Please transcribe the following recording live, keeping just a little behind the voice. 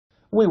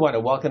We want to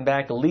welcome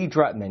back Lee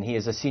Drutman. He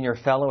is a senior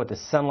fellow at the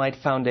Sunlight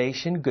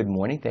Foundation. Good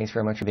morning. Thanks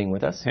very much for being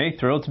with us. Hey,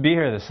 thrilled to be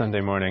here this Sunday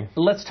morning.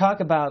 Let's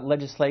talk about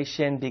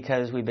legislation,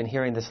 because we've been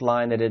hearing this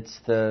line that it's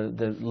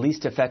the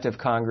least effective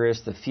Congress,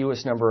 the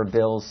fewest number of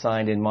bills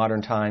signed in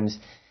modern times,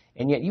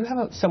 and yet you have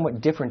a somewhat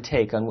different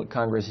take on what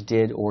Congress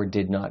did or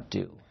did not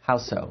do. How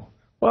so?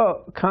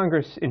 Well,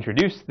 Congress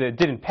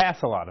didn't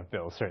pass a lot of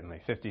bills,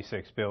 certainly.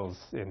 56 bills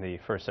in the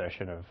first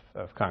session of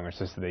Congress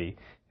is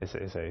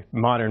a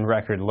modern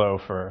record low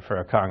for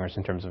a Congress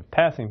in terms of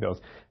passing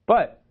bills.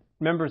 But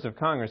members of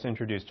Congress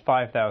introduced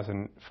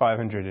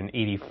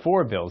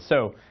 5,584 bills.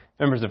 So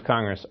members of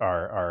Congress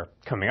are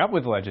coming up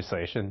with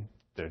legislation.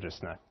 They're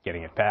just not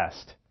getting it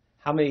passed.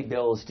 How many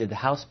bills did the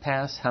House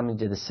pass? How many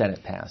did the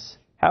Senate pass?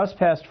 House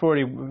passed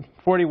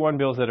 41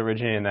 bills that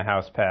originated in the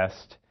House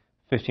passed.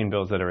 15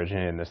 bills that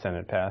originated in the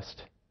Senate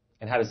passed.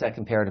 And how does that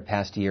compare to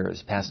past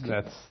years?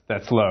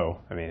 That's low.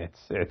 I mean,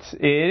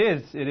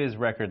 it is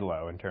record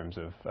low in terms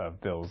of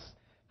bills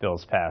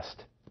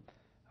passed.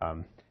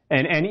 And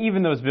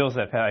even those bills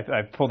that passed,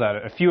 I pulled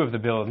out a few of the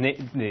bills,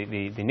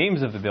 the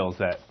names of the bills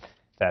that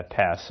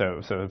passed.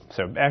 So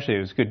actually, it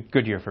was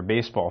good year for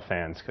baseball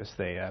fans, because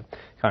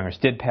Congress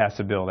did pass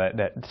a bill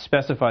that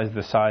specifies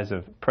the size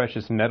of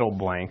precious metal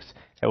blanks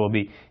that will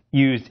be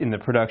used in the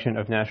production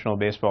of National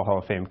Baseball Hall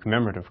of Fame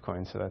commemorative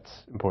coins. So that's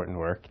important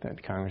work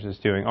that Congress is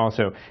doing.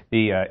 Also,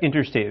 the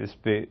Interstate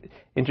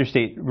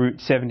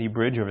Route 70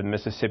 bridge over the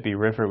Mississippi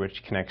River,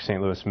 which connects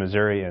St. Louis,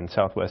 Missouri, and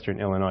southwestern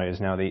Illinois,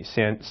 is now the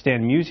Stan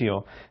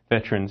Musial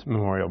Veterans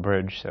Memorial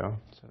Bridge. So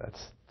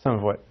that's some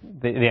of what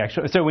the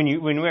actual. So when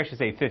we actually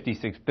say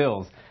 56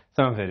 bills,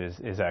 some of it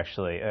is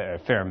actually a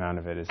fair amount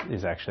of it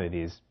is actually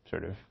these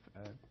sort of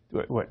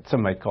what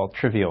some might call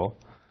trivial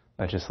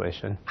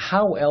legislation.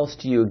 How else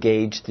do you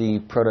gauge the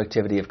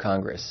productivity of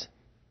Congress?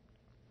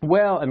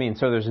 Well, I mean,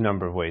 so there's a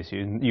number of ways.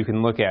 You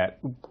can look at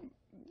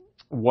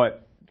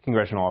what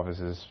congressional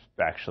offices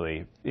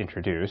actually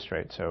introduced,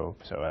 right? So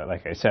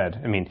like I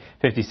said, I mean,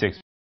 56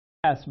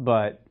 passed,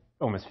 but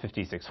almost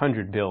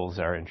 5,600 bills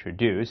are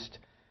introduced.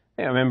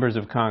 You know, members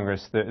of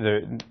Congress,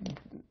 their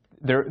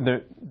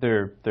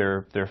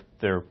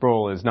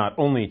role is not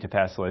only to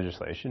pass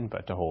legislation,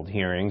 but to hold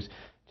hearings,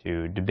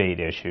 to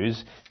debate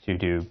issues, to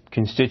do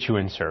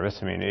constituent service.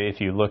 I mean, if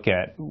you look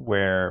at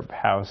where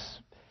House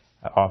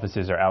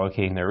offices are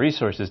allocating their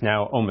resources,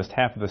 now almost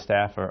half of the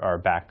staff are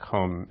back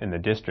home in the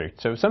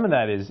district. So some of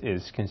that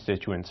is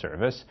constituent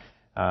service.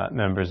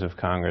 Members of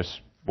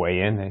Congress weigh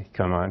in. They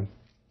come on,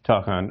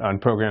 talk on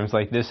programs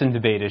like this and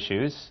debate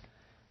issues.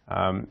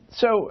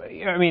 So,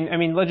 I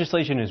mean,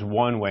 legislation is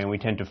one way, and we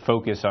tend to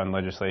focus on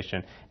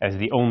legislation as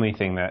the only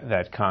thing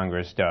that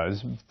Congress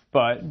does.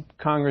 But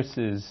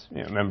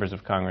members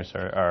of Congress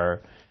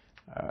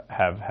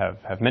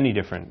have many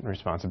different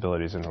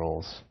responsibilities and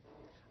roles.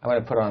 I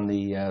want to put on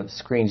the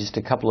screen just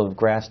a couple of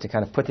graphs to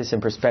kind of put this in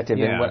perspective.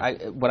 Yeah.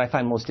 And what I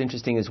find most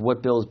interesting is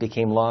what bills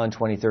became law in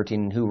 2013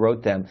 and who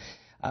wrote them.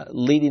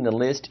 Leading the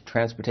list: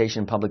 Transportation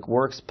and Public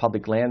Works,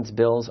 Public Lands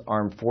bills,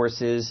 Armed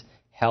Forces,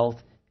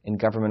 Health, and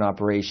Government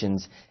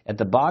Operations. At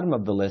the bottom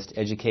of the list: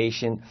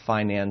 Education,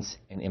 Finance,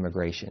 and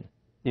Immigration.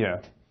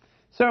 Yeah.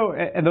 So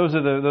those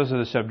are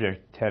the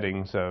subject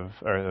headings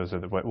those are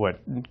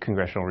what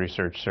Congressional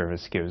Research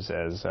Service gives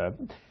as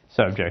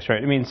subjects,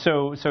 right? I mean,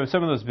 so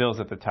some of those bills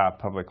at the top,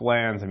 public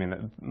lands, I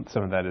mean,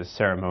 some of that is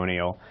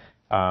ceremonial.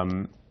 I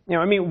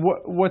mean,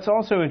 what's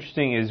also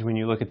interesting is when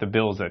you look at the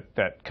bills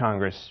that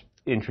Congress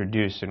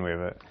introduced, and we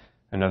have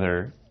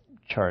another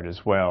chart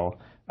as well,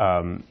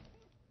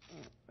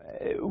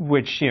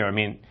 which, I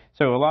mean,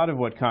 so a lot of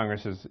what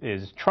Congress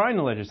is trying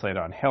to legislate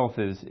on. Health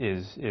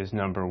is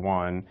number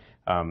one.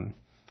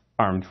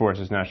 Armed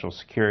Forces, national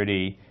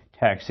security,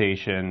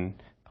 taxation,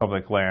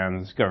 public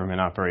lands, government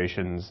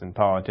operations and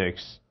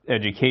politics,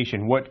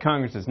 education. What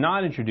Congress is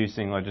not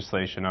introducing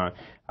legislation on: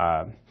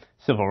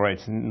 civil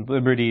rights and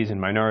liberties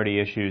and minority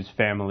issues,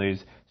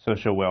 families,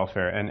 social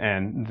welfare,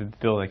 and the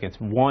bill that gets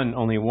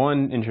only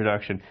one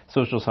introduction: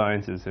 social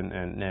sciences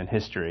and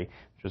history,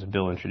 which was a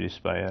bill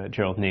introduced by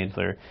Gerald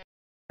Nadler,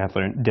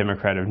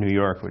 Democrat of New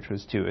York, which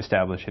was to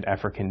establish an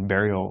African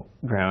Burial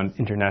Ground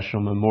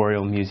International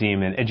Memorial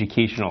Museum and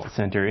Educational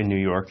Center in New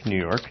York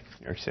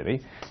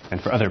City,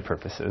 and for other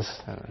purposes.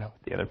 I don't know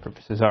what the other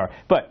purposes are,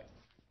 but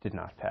did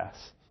not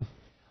pass.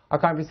 Our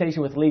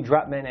conversation with Lee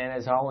Drutman, and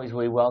as always,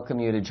 we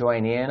welcome you to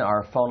join in.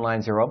 Our phone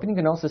lines are open. You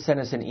can also send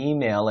us an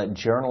email at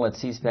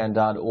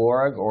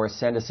journal@cspan.org or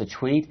send us a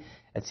tweet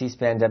at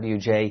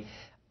cspanwj.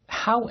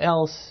 How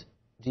else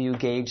do you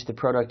gauge the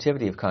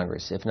productivity of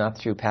Congress? If not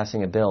through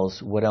passing of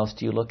bills, what else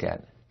do you look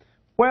at?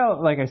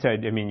 Well, like I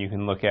said, I mean, you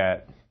can look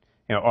at,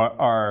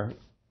 our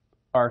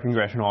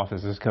congressional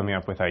offices coming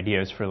up with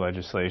ideas for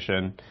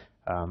legislation.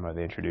 Are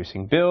they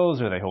introducing bills?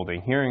 Are they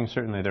holding hearings?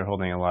 Certainly, they're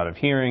holding a lot of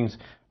hearings.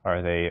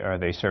 Are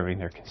they serving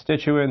their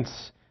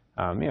constituents?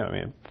 I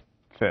mean,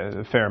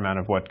 a fair amount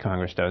of what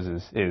Congress does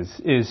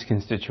is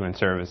constituent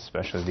service,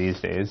 especially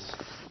these days.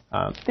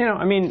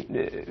 I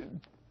mean,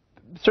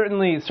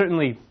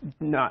 certainly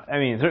not. I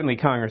mean, certainly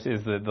Congress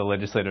is the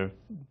legislative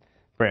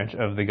branch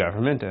of the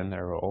government, and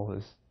their role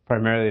is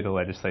primarily to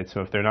legislate. So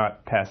if they're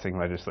not passing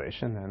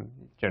legislation, then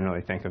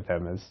generally think of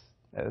them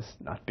as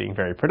not being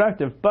very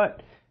productive.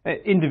 But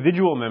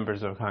individual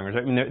members of Congress,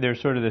 I mean,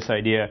 there's sort of this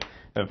idea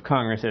of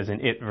Congress as an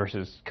it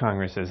versus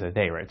Congress as a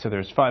they, right? So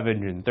there's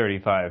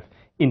 535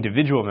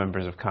 individual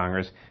members of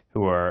Congress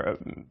who are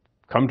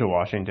come to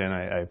Washington,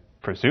 I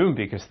presume,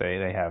 because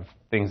they have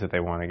things that they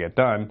want to get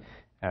done.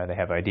 They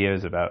have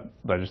ideas about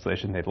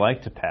legislation they'd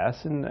like to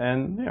pass,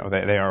 and you know,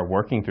 they are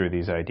working through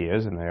these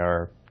ideas, and they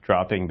are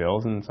dropping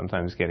bills and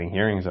sometimes getting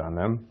hearings on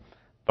them.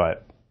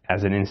 But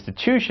as an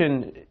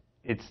institution,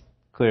 it's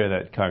clear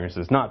that Congress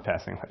is not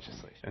passing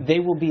legislation. They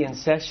will be in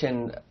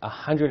session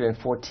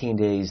 114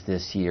 days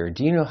this year.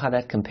 Do you know how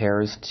that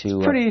compares to?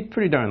 It's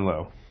pretty darn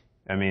low.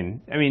 I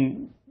mean,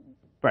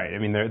 right. I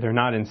mean, they're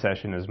not in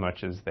session as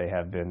much as they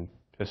have been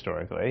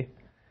historically,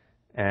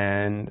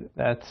 and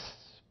that's,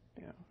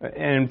 you know,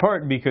 and in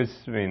part because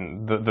I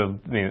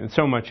mean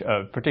so much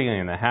of, particularly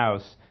in the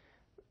House,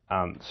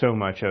 so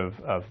much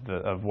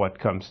of what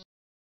comes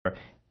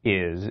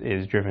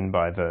is driven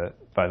by the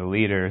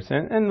leaders,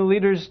 and the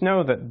leaders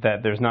know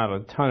that there's not a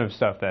ton of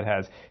stuff that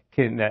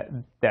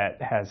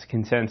has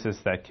consensus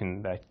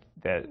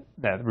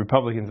that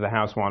Republicans in the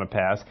House want to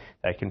pass,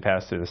 that can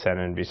pass through the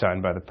Senate and be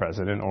signed by the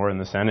President, or in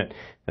the Senate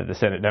that the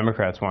Senate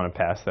Democrats want to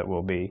pass that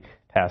will be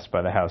passed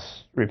by the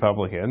House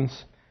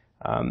Republicans.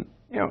 You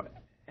know,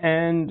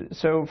 and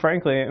so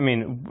frankly, I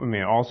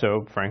mean,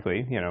 also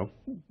frankly, you know,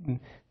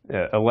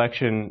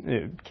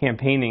 election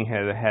campaigning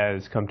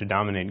has come to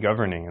dominate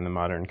governing in the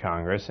modern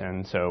Congress,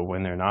 and so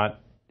when they're not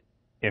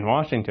in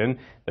Washington,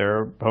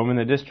 they're home in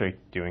the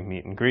district doing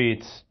meet and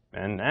greets,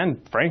 and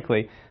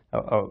frankly,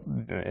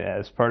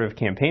 as part of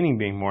campaigning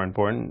being more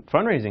important,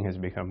 fundraising has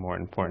become more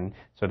important.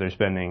 So they're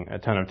spending a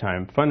ton of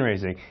time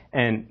fundraising,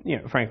 and you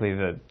know, frankly,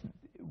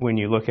 when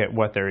you look at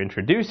what they're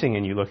introducing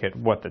and you look at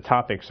what the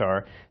topics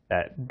are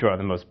that draw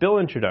the most bill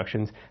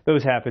introductions,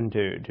 those happen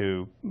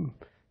to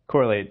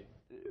correlate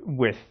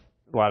with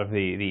a lot of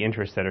the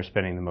interests that are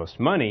spending the most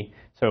money.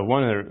 So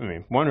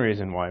one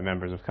reason why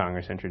members of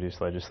Congress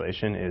introduce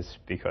legislation is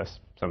because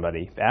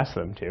somebody asked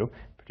them to,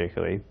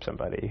 particularly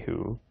somebody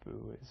who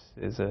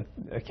is a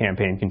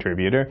campaign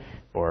contributor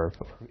or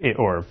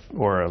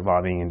a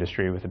lobbying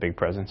industry with a big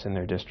presence in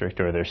their district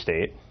or their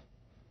state.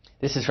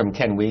 This is from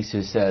Ken Weeks,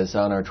 who says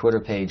on our Twitter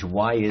page,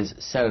 why is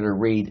Senator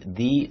Reid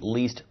the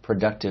least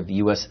productive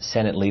U.S.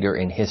 Senate leader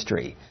in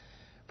history?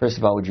 First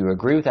of all, would you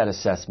agree with that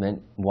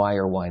assessment? Why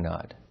or why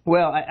not?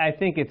 Well, I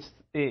think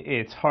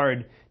it's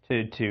hard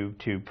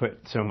to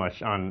put so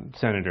much on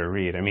Senator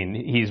Reid. I mean,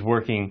 he's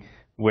working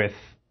with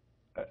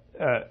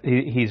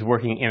he's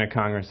working in a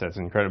Congress that's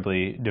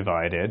incredibly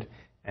divided,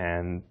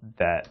 and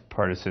that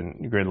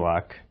partisan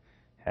gridlock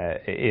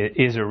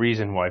is a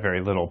reason why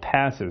very little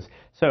passes.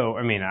 So,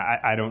 I mean,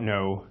 I don't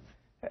know.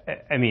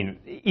 I mean,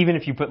 even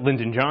if you put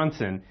Lyndon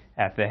Johnson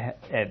at the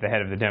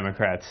head of the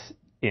Democrats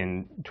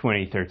in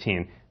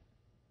 2013.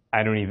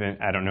 I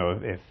don't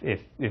know if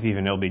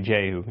even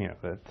LBJ, who, you know,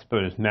 the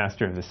supposed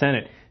master of the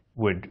Senate,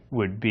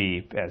 would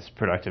be as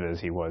productive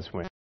as he was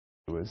when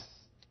he was,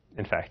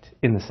 in fact,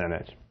 in the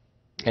Senate.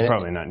 And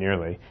probably not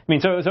nearly. I mean,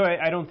 so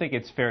I don't think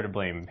it's fair to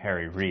blame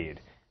Harry Reid.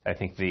 I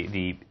think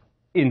the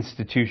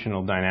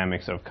institutional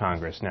dynamics of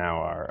Congress now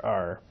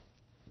are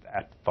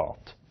at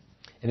fault.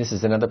 And this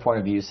is another point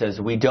of view. It says,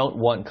 we don't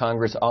want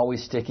Congress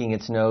always sticking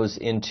its nose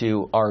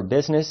into our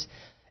business,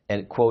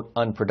 and, quote,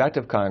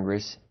 unproductive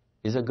Congress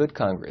is a good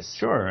Congress.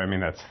 Sure. I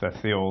mean,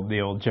 that's the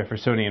old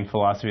Jeffersonian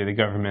philosophy. The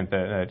government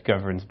that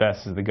governs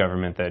best is the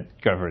government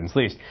that governs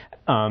least.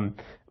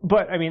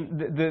 But I mean,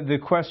 the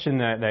question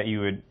that you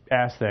would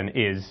ask then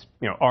is,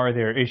 you know, are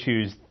there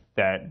issues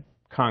that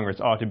Congress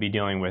ought to be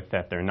dealing with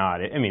that they're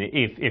not? I mean,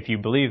 if you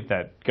believe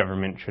that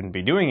government shouldn't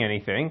be doing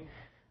anything,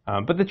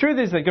 but the truth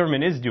is that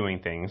government is doing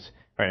things,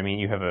 right? I mean,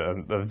 you have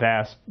a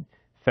vast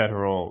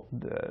federal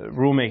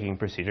rulemaking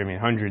procedure. I mean,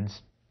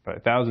 hundreds,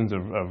 thousands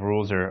of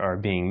rules are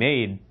being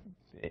made.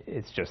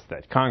 It's just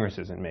that Congress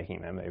isn't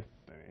making them. You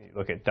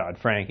look at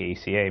Dodd-Frank,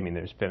 ACA. I mean,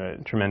 there's been a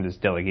tremendous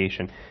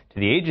delegation to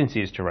the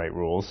agencies to write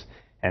rules,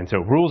 and so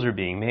rules are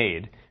being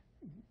made.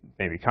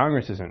 Maybe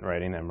Congress isn't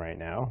writing them right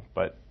now,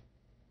 but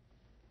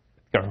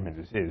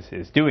government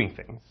is doing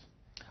things.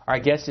 Our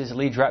guest is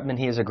Lee Drutman.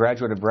 He is a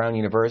graduate of Brown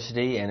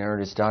University and earned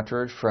his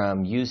doctorate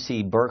from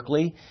UC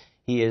Berkeley.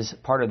 He is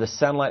part of the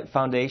Sunlight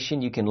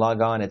Foundation. You can log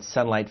on at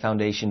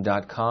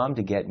sunlightfoundation.com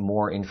to get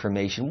more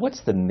information.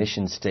 What's the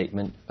mission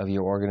statement of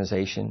your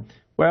organization?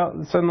 Well,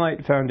 the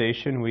Sunlight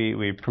Foundation,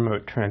 we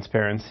promote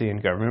transparency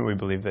in government. We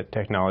believe that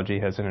technology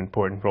has an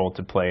important role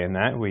to play in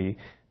that. We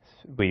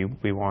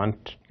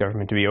want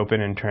government to be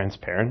open and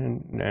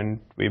transparent,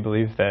 and we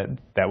believe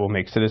that will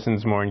make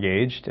citizens more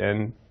engaged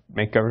and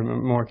make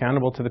government more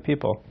accountable to the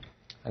people.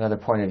 Another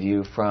point of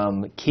view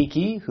from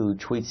Kiki, who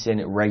tweets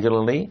in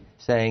regularly,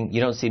 saying,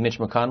 you don't see Mitch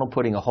McConnell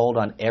putting a hold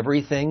on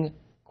everything, ?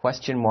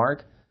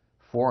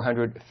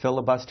 400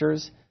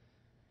 filibusters.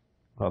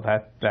 Well,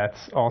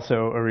 that's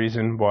also a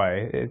reason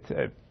why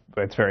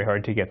it's very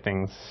hard to get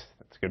things.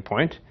 That's a good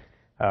point.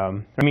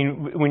 I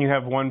mean, when you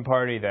have one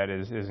party that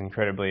is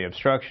incredibly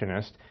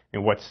obstructionist, I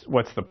mean,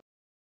 what's the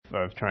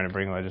of trying to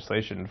bring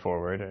legislation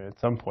forward at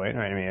some point,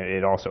 right? I mean,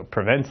 it also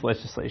prevents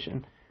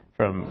legislation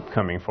from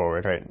coming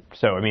forward, right?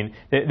 So, I mean,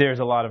 there's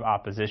a lot of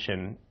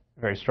opposition,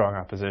 very strong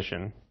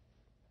opposition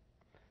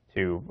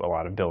to a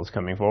lot of bills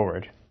coming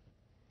forward.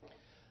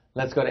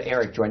 Let's go to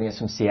Eric joining us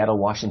from Seattle,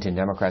 Washington.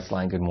 Democrats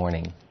line, good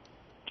morning.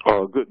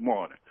 Good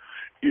morning.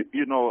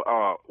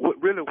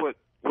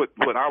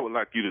 What I would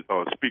like you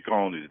to speak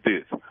on is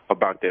this,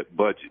 about that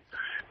budget.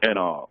 And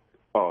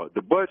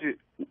the budget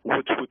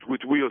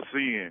which we are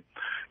seeing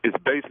is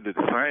basically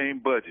the same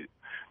budget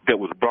that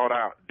was brought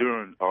out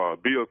during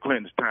Bill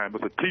Clinton's time.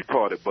 It's a Tea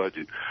Party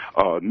budget.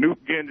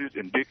 Newt Gingrich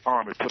and Dick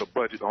Armey put a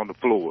budget on the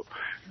floor.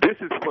 This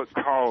is what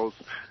caused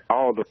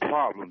all the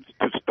problems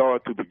to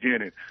start to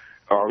beginning.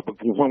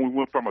 When we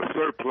went from a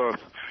surplus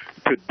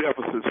to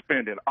deficit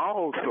spending.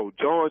 Also,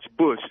 George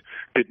Bush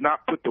did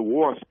not put the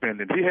war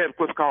spending. He had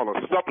what's called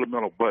a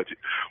supplemental budget.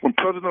 When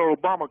President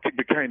Obama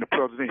became the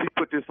president, he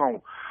put this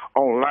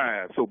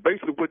online. So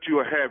basically what you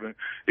are having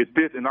is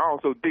this, and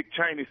also Dick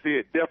Cheney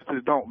said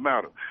deficits don't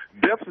matter.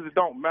 Deficits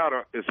don't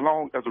matter as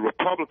long as a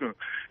Republican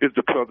is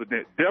the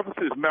president.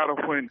 Deficits matter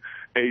when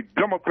a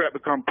Democrat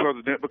becomes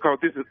president, because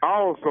this is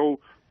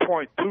also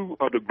point 2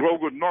 of the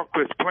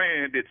Grover-Norquist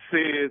plan that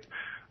says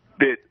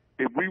that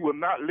if we will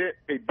not let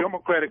a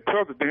Democratic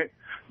president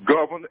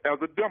govern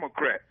as a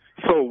Democrat.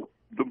 So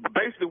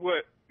basically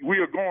what we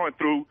are going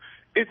through,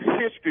 it's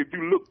history if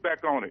you look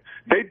back on it.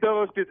 They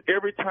does this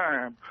every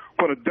time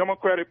when a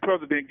Democratic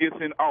president gets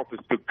in office.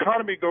 The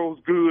economy goes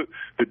good,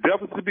 the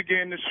deficit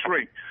begin to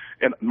shrink.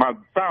 And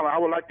finally, I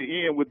would like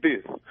to end with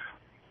this.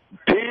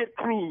 Ted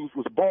Cruz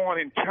was born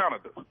in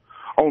Canada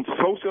on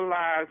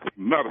socialized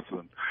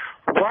medicine.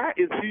 Why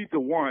is he the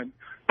one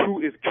who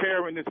is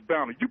carrying this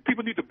banner? You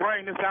people need to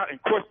bring this out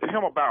and question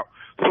him about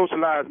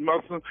socialized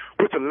medicine,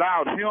 which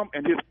allowed him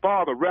and his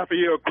father,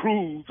 Raphael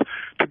Cruz,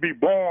 to be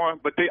born,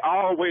 but they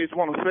always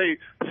want to say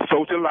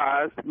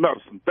socialized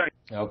medicine. Thank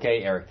you.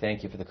 Okay, Eric,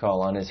 thank you for the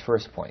call. On his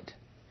first point.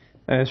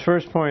 His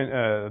first point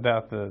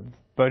about the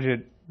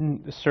budget,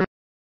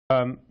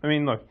 I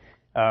mean, look,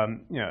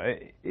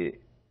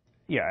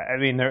 yeah, I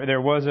mean,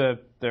 there was a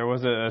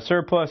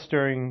surplus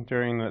during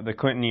the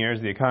Clinton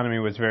years. The economy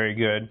was very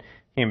good.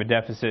 Came a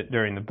deficit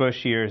during the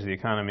Bush years. The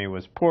economy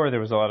was poor. There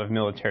was a lot of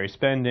military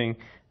spending.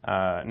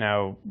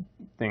 Now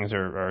things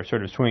are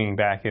sort of swinging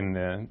back from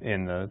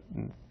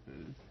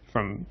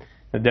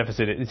the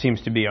deficit. It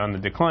seems to be on the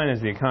decline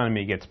as the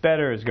economy gets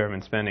better, as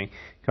government spending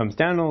comes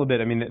down a little bit.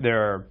 I mean,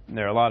 there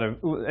are a lot of.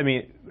 I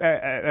mean,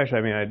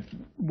 actually,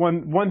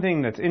 one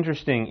thing that's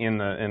interesting in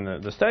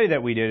the study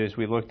that we did is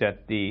we looked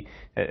at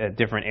at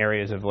different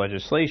areas of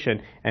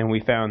legislation, and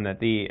we found that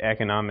the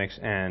economics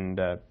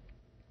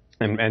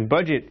and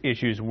budget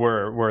issues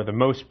were the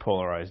most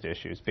polarized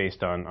issues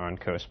based on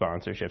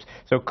co-sponsorships.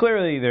 So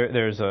clearly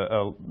there's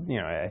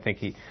I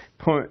think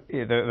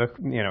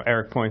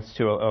Eric points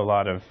to a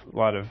lot of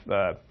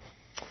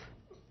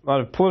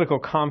political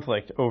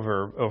conflict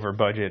over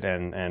budget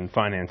and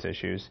finance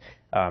issues,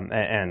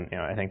 and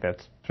I think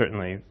that's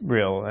certainly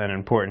real and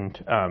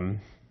important.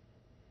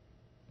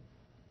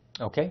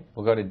 Okay,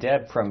 we'll go to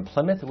Deb from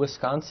Plymouth,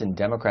 Wisconsin,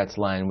 Democrats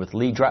line with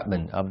Lee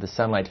Drutman of the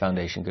Sunlight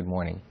Foundation. Good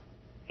morning.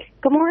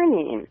 Good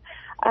morning.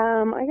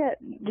 I got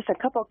just a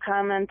couple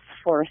comments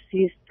for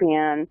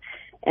C-SPAN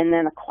and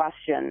then a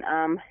question.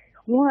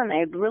 One,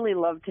 I'd really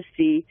love to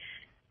see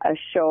a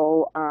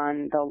show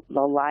on the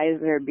lies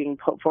that are being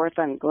put forth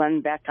on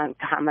Glenn Beck on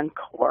Common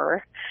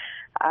Core.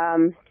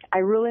 I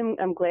really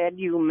am glad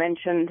you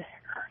mentioned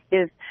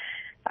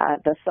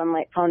the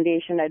Sunlight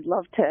Foundation. I'd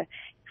love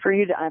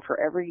for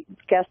every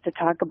guest to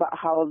talk about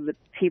how the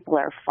people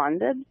are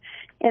funded.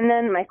 And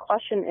then my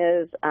question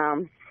is,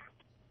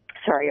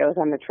 sorry, I was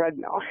on the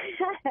treadmill.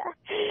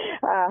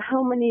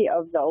 How many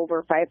of the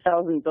over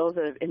 5,000 bills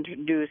that have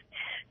introduced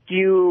do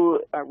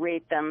you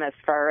rate them as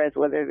far as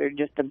whether they're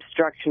just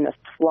obstructionist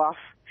fluff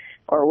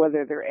or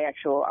whether they're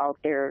out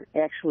there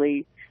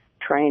actually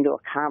trying to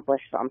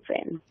accomplish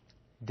something?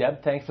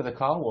 Deb, thanks for the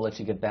call. We'll let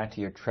you get back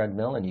to your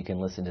treadmill and you can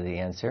listen to the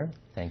answer.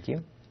 Thank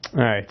you.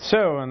 All right.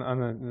 So on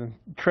the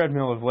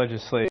treadmill of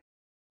legislation,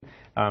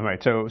 right.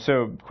 So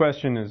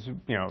question is,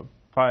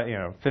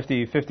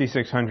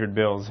 5,600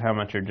 bills, how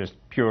much are just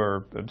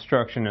pure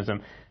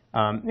obstructionism?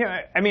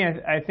 I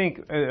mean, I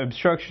think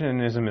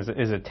obstructionism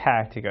is a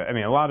tactic. I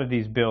mean, a lot of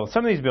these bills,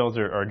 some of these bills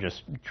are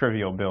just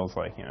trivial bills,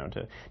 like,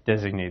 to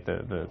designate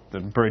the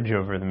bridge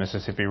over the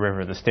Mississippi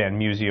River, the Stan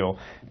Musial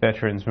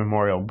Veterans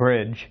Memorial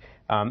Bridge.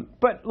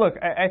 But look,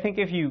 I think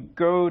if you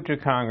go to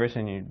Congress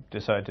and you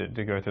decide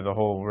to go through the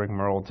whole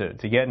rigmarole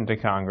to get into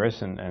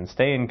Congress and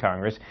stay in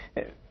Congress,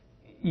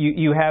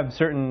 you have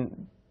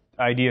certain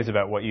ideas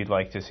about what you'd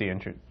like to see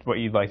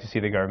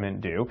the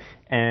government do,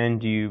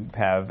 and you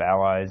have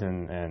allies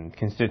and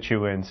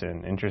constituents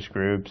and interest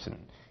groups and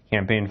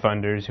campaign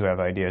funders who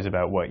have ideas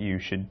about what you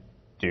should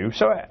do.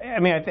 So I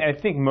mean, I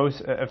think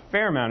a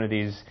fair amount of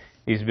these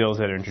bills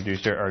that are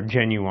introduced are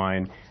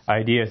genuine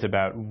ideas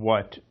about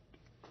what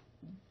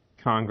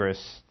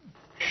Congress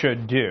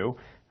should do.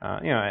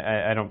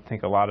 I don't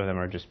think a lot of them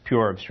are just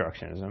pure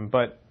obstructionism,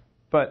 but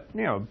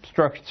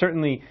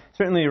certainly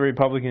the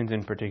Republicans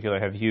in particular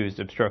have used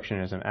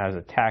obstructionism as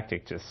a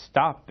tactic to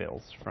stop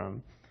bills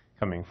from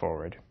coming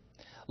forward.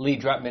 Lee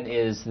Drutman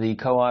is the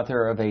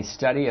co-author of a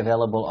study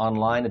available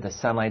online at the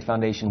Sunlight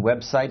Foundation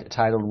website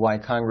titled Why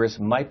Congress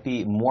Might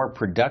Be More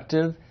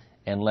Productive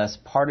and Less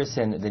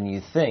Partisan Than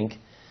You Think.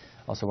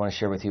 Also want to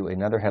share with you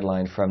another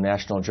headline from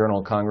National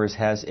Journal. Congress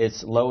has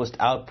its lowest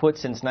output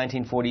since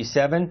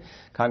 1947.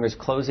 Congress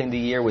closing the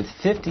year with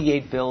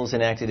 58 bills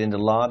enacted into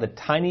law, the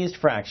tiniest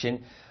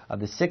fraction of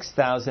the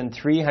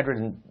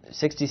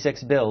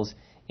 6,366 bills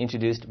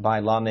introduced by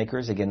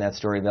lawmakers. Again, that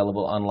story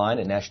available online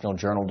at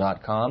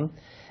nationaljournal.com.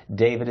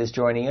 David is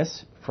joining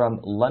us from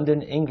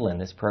London, England.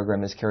 This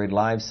program is carried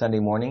live Sunday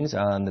mornings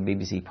on the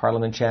BBC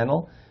Parliament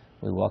channel.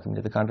 We welcome you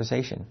to the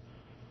conversation.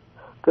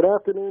 Good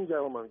afternoon,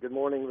 gentlemen. Good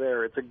morning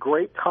there. It's a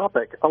great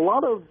topic. A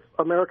lot of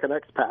American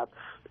expats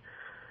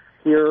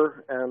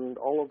here and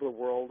all over the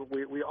world,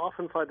 we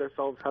often find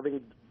ourselves having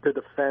to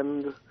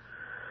defend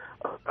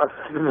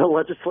the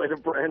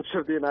legislative branch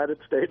of the United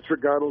States,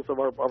 regardless of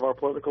our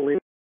political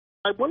leanings.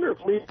 I wonder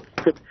if Lee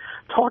could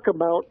talk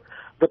about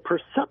the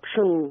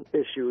perception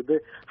issue,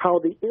 how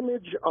the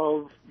image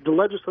of the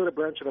legislative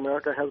branch in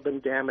America has been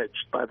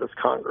damaged by this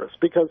Congress.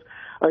 Because,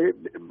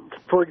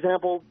 for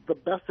example, the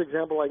best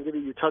example I can give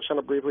you touched on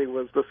it briefly,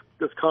 was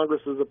this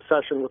Congress's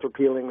obsession with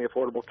repealing the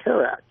Affordable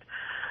Care Act.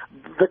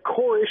 The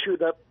core issue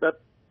that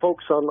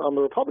folks on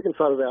the Republican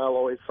side of the aisle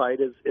always cite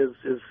is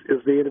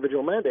the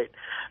individual mandate.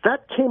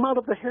 That came out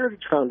of the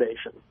Heritage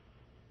Foundation.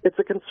 It's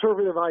a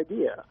conservative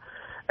idea.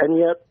 And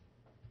yet,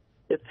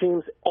 it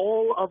seems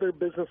all other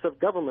business of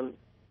government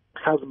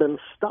has been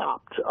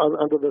stopped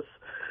under this.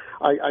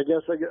 I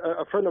guess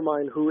a friend of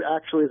mine who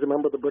actually is a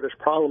member of the British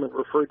Parliament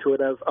referred to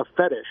it as a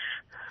fetish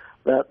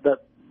that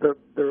the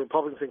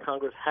Republicans in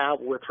Congress have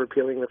with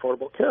repealing the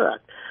Affordable Care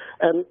Act.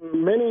 And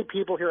many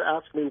people here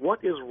ask me,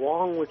 what is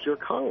wrong with your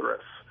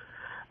Congress?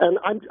 And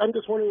I'm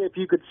just wondering if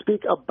you could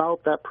speak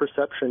about that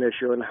perception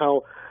issue and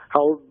how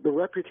the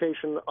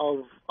reputation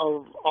of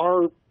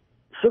our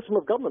system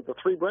of government, the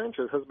three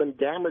branches, has been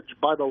damaged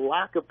by the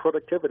lack of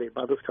productivity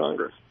by this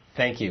Congress.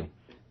 Thank you.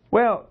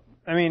 Well,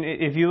 I mean,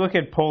 if you look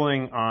at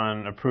polling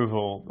on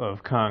approval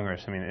of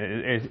Congress, I mean,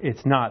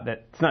 it's not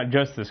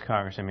just this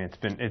Congress. I mean,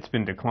 it's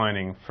been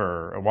declining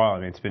for a while. I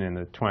mean, it's been in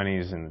the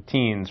 20s and the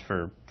teens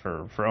for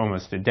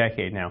almost a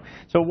decade now.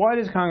 So why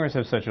does Congress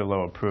have such a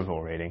low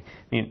approval rating?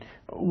 I mean,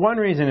 one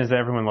reason is that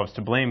everyone loves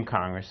to blame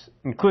Congress,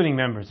 including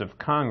members of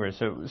Congress.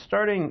 So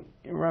starting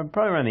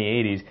probably around the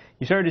 80s,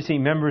 you started to see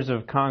members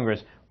of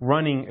Congress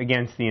running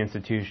against the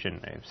institution.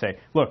 They say,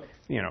 look,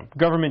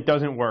 government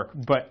doesn't work,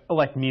 but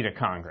elect me to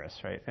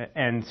Congress, right?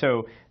 And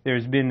so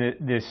there's been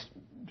this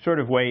sort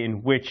of way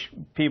in which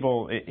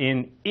people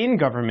in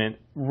government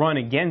run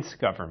against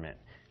government.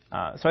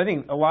 So I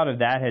think a lot of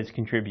that has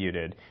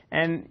contributed,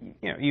 and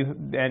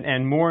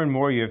and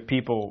more you have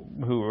people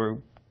who are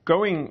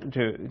going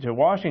to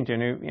Washington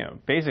who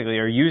basically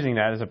are using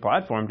that as a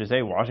platform to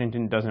say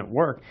Washington doesn't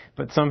work,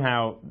 but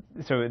somehow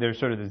there's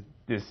sort of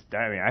this.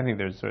 I mean, I think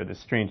there's sort of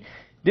this strange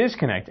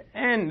disconnect,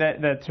 and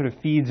that sort of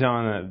feeds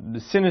on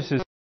the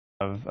cynicism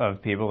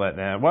of people that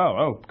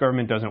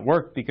government doesn't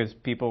work because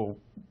people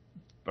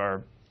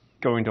are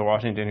going to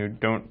Washington who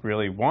don't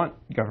really want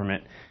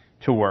government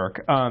to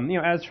work.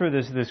 As for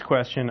this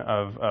question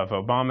of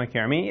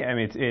Obamacare, I mean,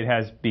 it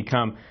has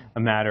become a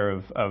matter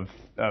of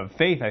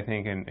faith, I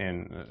think,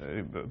 in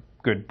a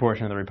good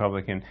portion of the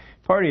Republican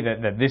Party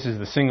that this is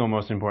the single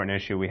most important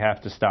issue. We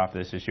have to stop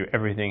this issue.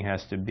 Everything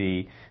has to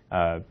be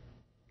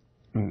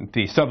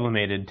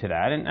sublimated to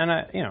that, and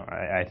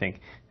I think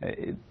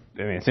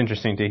it's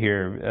interesting to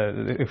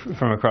hear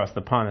from across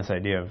the pond this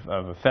idea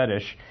of a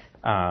fetish.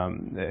 I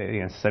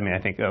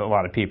think a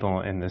lot of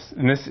people in this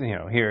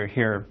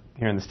here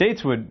in the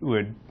States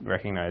would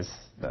recognize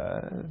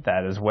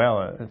that as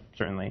well,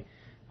 certainly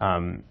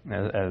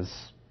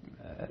as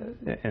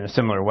in a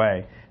similar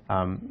way.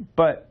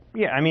 But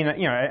yeah, I mean,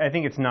 I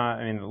think it's not.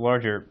 I mean, the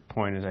larger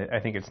point is I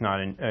think it's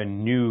not a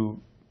new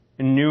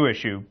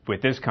issue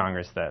with this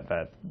Congress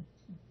that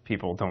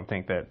people don't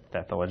think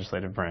that the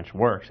legislative branch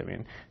works. I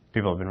mean,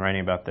 people have been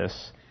writing about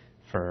this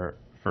for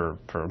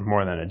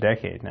more than a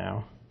decade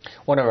now.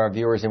 One of our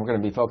viewers, and we're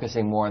going to be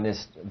focusing more on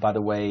this, by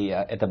the way,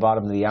 at the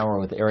bottom of the hour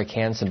with Eric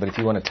Hansen, but if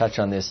you want to touch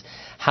on this,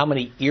 how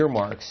many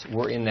earmarks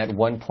were in that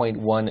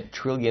 $1.1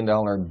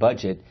 trillion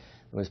budget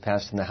that was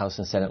passed in the House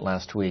and Senate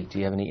last week? Do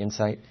you have any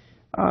insight?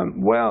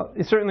 Well,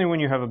 certainly when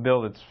you have a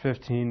bill that's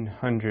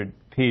 1,500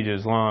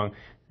 pages long,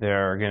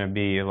 there are going to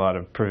be a lot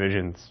of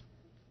provisions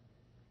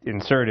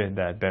inserted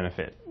that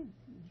benefit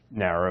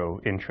narrow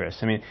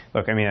interests. I mean,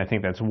 look, I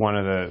think that's one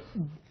of the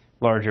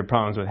larger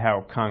problems with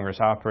how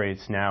Congress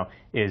operates now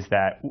is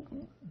that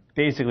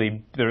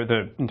basically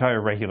the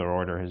entire regular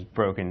order has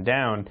broken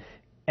down,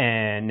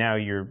 and now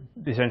you're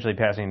essentially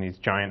passing these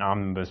giant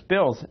omnibus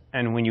bills.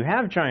 And when you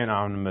have giant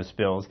omnibus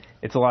bills,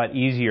 it's a lot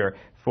easier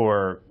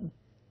for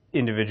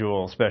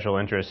individual special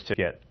interests to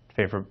get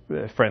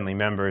friendly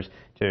members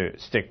to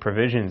stick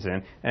provisions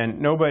in, and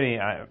nobody's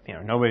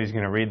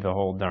going to read the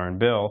whole darn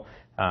bill.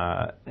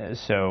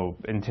 So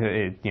until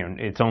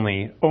it's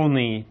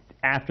only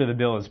after the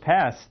bill is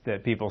passed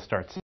that people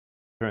start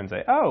and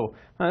say, "Oh,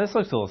 this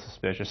looks a little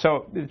suspicious."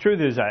 So the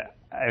truth is,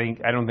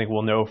 I don't think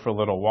we'll know for a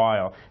little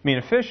while. I mean,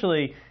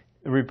 officially,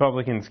 the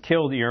Republicans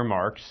killed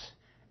earmarks,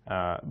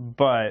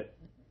 but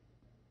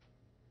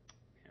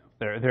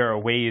there are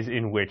ways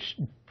in which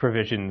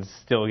provisions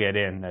still get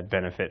in that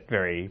benefit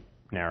very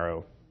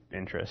narrow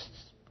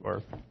interests.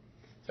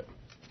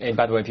 And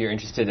by the way, if you're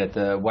interested, at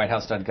the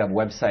whitehouse.gov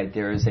website,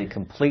 there is a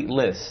complete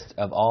list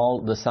of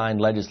all the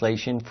signed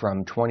legislation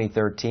from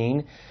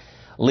 2013.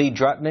 Lee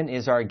Drutman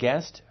is our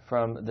guest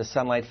from the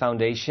Sunlight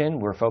Foundation.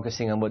 We're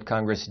focusing on what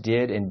Congress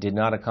did and did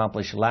not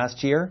accomplish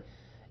last year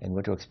and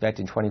what to expect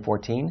in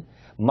 2014.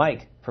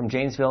 Mike from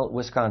Janesville,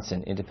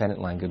 Wisconsin,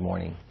 Independent Line, good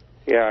morning.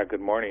 Yeah,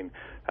 good morning.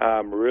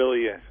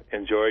 Really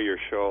enjoy your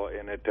show,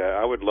 and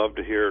I would love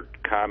to hear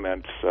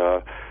comments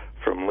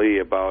from Lee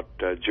about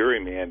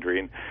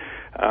gerrymandering,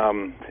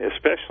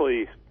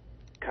 especially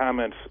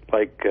comments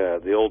like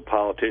the old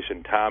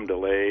politician Tom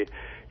DeLay,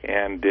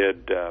 and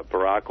did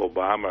Barack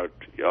Obama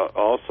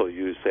also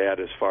use that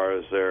as far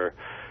as their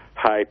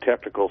high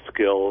technical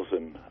skills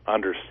and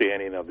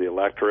understanding of the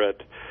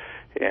electorate,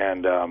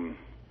 and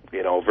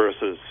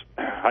versus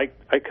I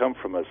come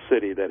from a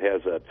city that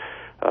has a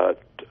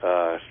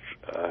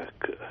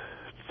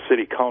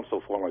city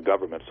council form of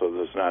government, so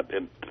there's not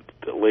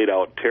laid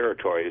out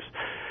territories,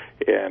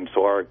 and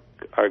so our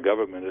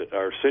government,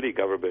 our city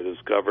government, is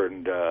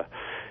governed.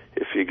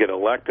 If you get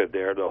elected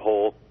there, the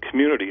whole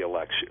community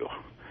elects you.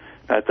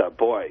 I thought,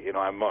 boy,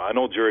 I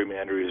know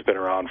gerrymandering has been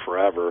around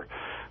forever,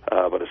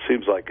 but it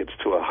seems like it's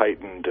to a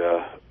heightened,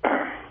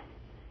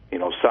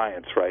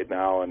 science right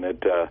now, and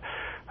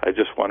I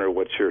just wonder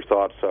what your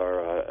thoughts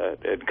are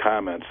and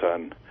comments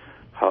on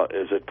how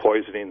is it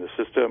poisoning the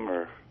system,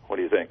 or what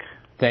do you think?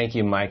 Thank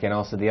you, Mike. And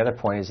also the other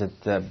point is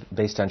that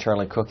based on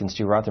Charlie Cook and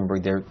Stu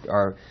Rothenberg, there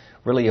are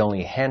really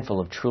only a handful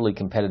of truly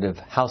competitive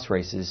House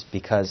races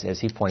because, as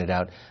he pointed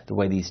out, the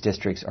way these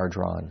districts are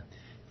drawn.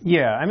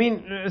 Yeah, I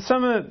mean, so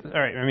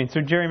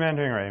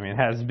gerrymandering, right, I mean,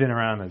 has been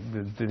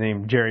around. The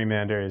name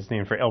gerrymander is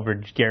named for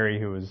Elbridge Gerry,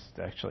 who was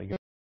actually goes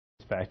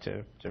back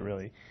to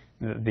really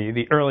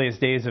the earliest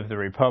days of the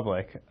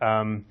Republic.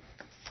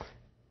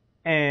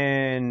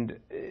 And,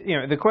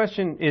 the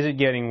question, is it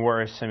getting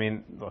worse? I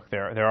mean, look,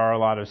 there are a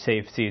lot of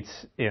safe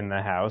seats in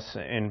the House.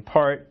 In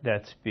part,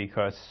 that's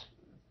because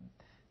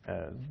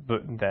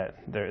that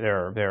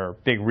there are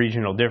big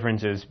regional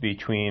differences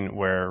between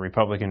where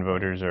Republican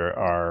voters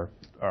are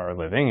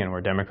living and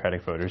where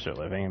Democratic voters are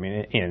living. I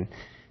mean,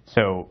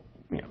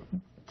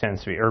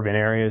 tends to be urban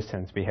areas,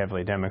 tends to be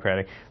heavily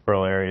Democratic.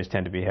 Rural areas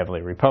tend to be heavily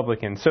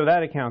Republican. So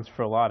that accounts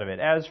for a lot of it.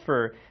 As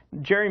for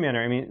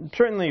gerrymandering, I mean,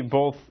 certainly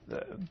both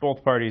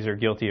parties are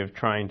guilty of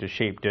trying to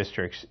shape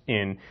districts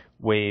in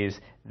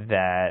ways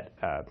that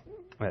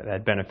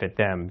benefit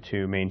them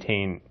to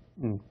maintain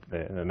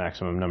the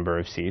maximum number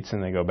of seats,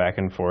 and they go back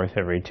and forth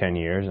every 10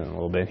 years, and a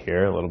little bit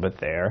here, a little bit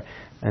there.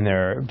 And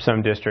there are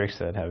some districts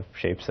that have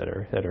shapes that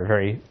are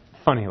very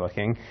funny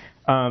looking.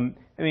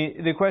 I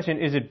mean, the question,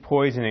 is it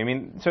poisoning? I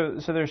mean, so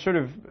there's sort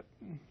of,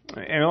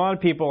 and a lot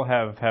of people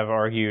have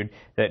argued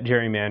that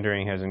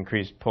gerrymandering has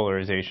increased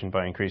polarization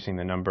by increasing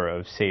the number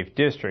of safe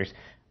districts.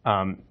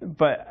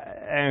 But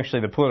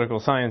actually, the political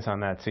science on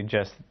that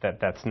suggests that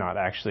that's not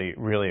actually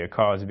really a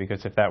cause,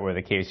 because if that were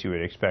the case, you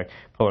would expect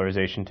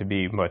polarization to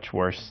be much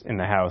worse in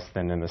the House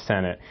than in the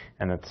Senate,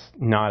 and that's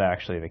not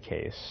actually the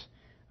case.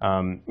 I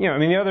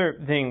mean, the other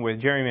thing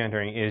with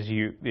gerrymandering is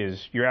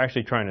you're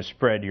actually trying to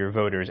spread your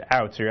voters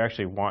out. So you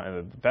actually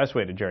the best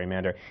way to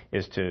gerrymander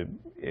is to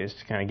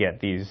kind of get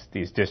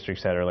these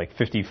districts that are like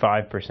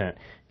 55%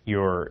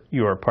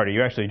 your party.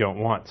 You actually don't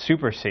want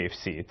super safe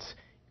seats,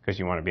 because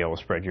you want to be able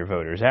to spread your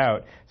voters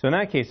out. So in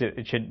that case,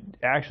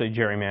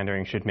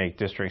 gerrymandering should make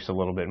districts a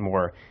little bit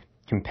more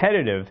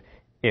competitive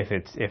if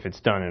it's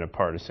done in a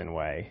partisan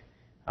way,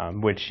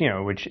 which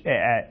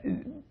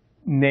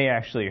may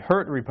actually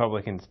hurt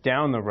Republicans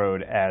down the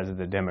road as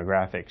the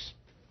demographics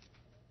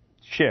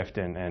shift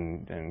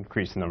and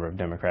increase the number of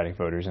Democratic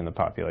voters in the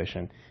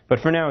population. But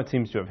for now, it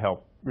seems to have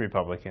helped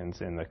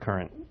Republicans in the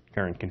current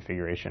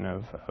configuration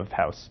of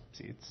House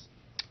seats.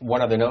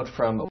 One other note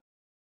from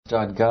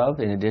 .gov,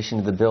 in addition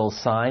to the bill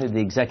signed, the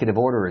executive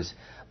orders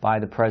by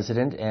the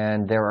President,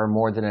 and there are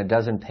more than a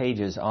dozen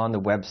pages on the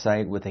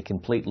website with a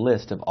complete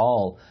list of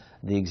all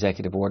the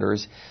executive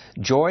orders.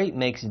 Joy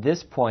makes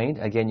this point.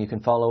 Again, you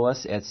can follow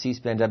us at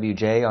C-SPAN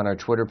WJ on our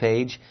Twitter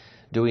page.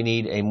 Do we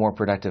need a more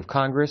productive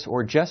Congress,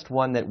 or just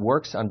one that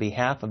works on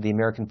behalf of the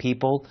American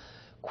people?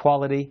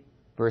 Quality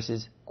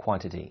versus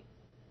quantity.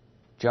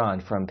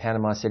 John from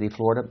Panama City,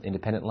 Florida,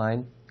 Independent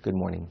Line, good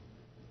morning.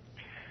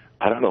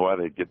 I don't know why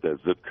they get that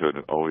zip code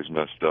always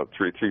messed up.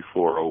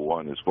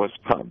 33401 is West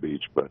Palm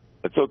Beach, but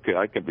it's okay.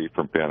 I can be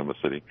from Panama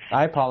City.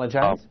 I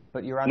apologize,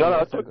 but you're on No, the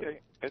no, it's okay.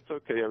 It's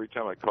okay. Every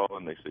time I call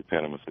in, they say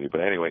Panama City.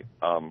 But anyway,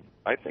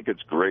 I think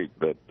it's great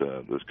that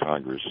this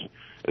Congress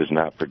is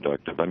not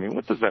productive. I mean,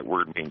 what does that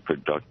word mean,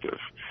 productive?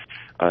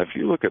 If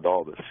you look at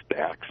all the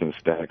stacks and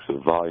stacks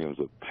of volumes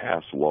of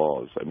passed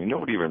laws, I mean,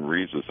 nobody even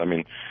reads this. I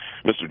mean,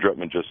 Mr.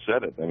 Drutman just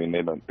said it. I mean,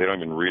 they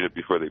don't even read it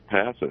before they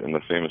pass it. In the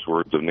famous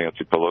words of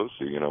Nancy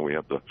Pelosi, you know, we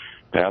have to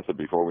pass it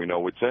before we know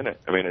what's in it.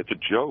 I mean, it's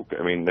a joke.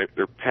 I mean,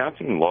 they're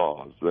passing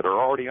laws that are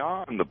already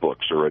on the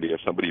books already.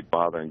 If somebody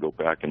bother and go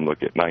back and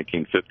look at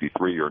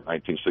 1953 or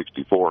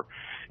 1964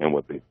 and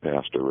what they've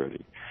passed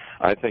already.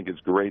 I think it's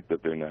great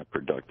that they're not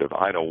productive.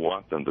 I don't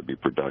want them to be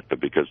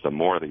productive because the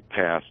more they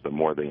pass, the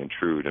more they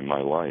intrude in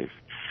my life.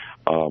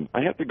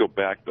 I have to go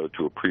back, though,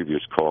 to a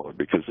previous caller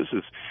because this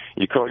is,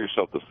 you call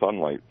yourself the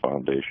Sunlight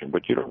Foundation,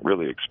 but you don't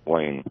really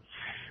explain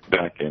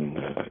back in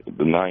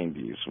the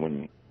 90s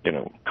when, you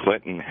know,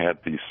 Clinton had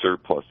these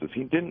surpluses.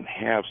 He didn't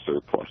have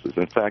surpluses.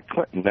 In fact,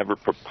 Clinton never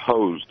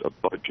proposed a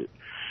budget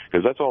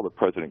because that's all the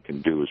president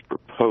can do is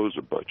propose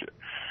a budget.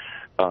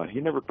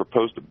 He never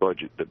proposed a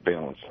budget that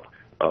balanced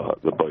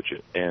the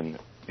budget. And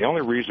the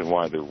only reason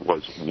why there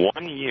was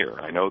 1 year,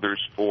 I know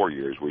there's 4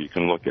 years where you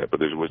can look at, but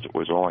there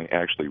was only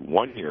actually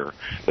 1 year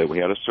that we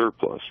had a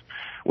surplus,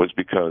 was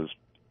because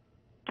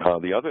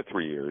the other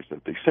 3 years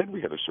that they said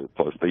we had a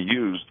surplus, they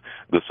used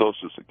the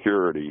Social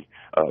Security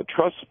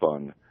Trust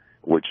Fund,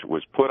 which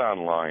was put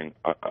online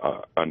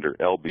under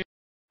LB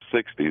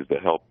 60s to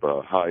help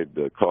hide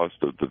the cost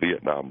of the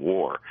Vietnam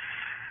War.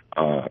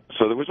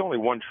 So there was only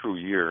one true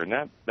year, and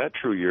that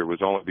true year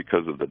was only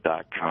because of the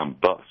dot-com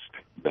bust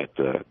that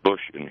Bush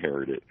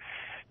inherited.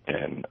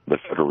 And the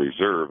Federal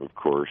Reserve, of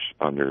course,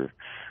 under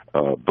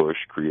Bush,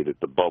 created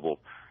the bubble,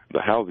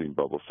 the housing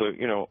bubble. So,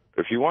 you know,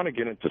 if you want to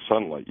get into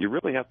Sunlight, you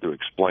really have to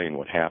explain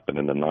what happened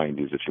in the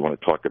 90s if you want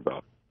to talk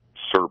about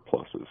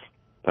surpluses.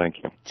 Thank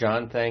you.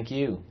 John, thank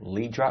you.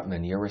 Lee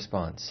Drutman, your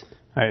response.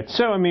 All right.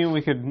 So, I mean,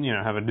 we could, you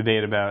know, have a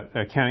debate about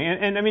accounting.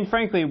 And I mean,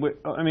 frankly,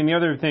 I mean, the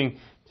other thing,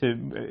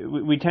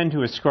 we tend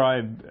to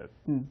ascribe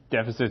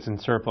deficits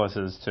and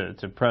surpluses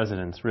to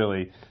presidents.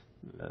 Really,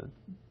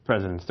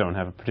 presidents don't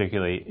have a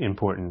particularly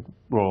important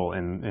role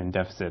in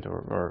deficit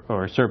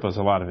or surplus.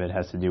 A lot of it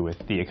has to do with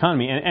the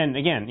economy. And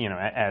again, you know,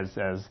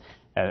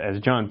 as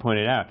John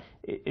pointed out,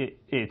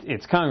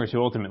 it's Congress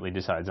who ultimately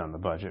decides on the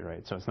budget,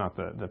 right? So it's not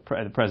the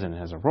president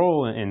has a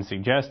role in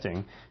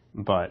suggesting,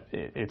 but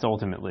it's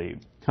ultimately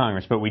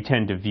Congress. But we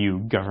tend to view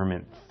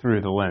government through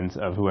the lens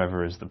of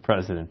whoever is the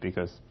president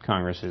because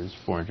Congress is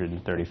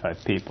 435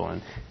 people,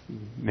 and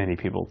many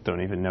people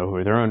don't even know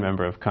who their own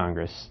member of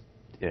Congress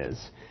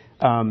is.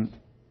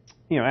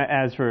 You know,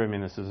 as for, I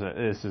mean, this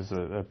is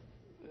a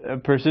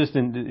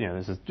persistent, you know,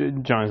 this is,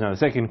 John is now the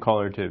second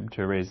caller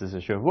to raise this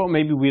issue of, well,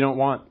 maybe we don't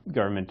want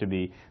government to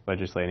be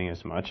legislating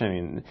as much. I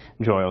mean,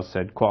 Joyle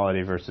said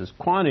quality versus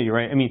quantity,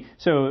 right? I mean,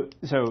 so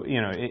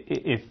you know,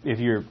 if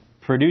you're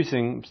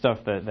producing stuff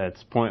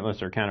that's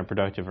pointless or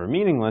counterproductive or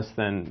meaningless,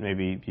 then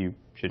maybe you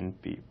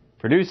shouldn't be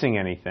producing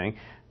anything.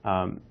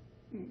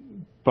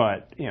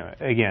 But, you know,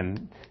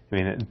 again, I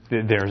mean,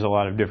 there's a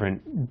lot of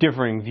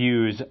differing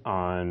views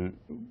on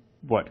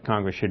what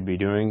Congress should be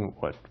doing,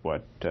 what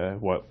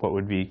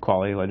would be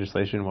quality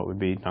legislation, what would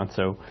be not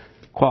so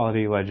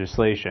quality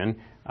legislation,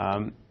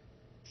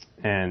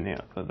 and you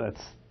know,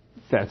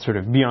 that's sort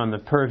of beyond the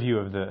purview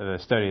of the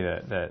study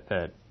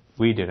that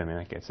we did. I mean,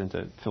 that gets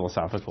into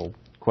philosophical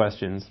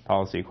questions,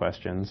 policy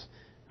questions,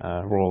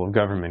 role of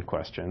government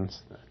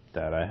questions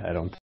that I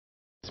don't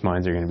think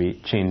minds are going to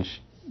be changed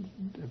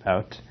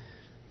about.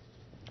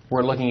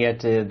 We're looking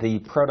at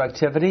the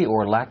productivity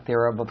or lack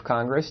thereof of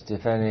Congress,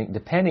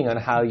 depending on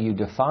how you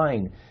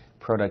define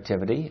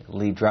productivity.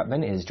 Lee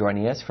Drutman is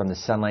joining us from the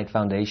Sunlight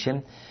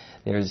Foundation.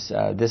 There's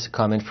this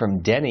comment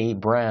from Denny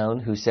Brown,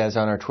 who says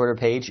on our Twitter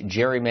page,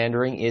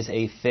 gerrymandering is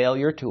a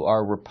failure to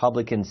our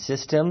Republican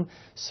system,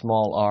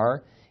 small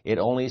r. It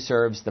only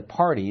serves the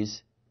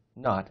parties,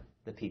 not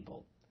the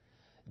people.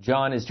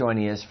 John is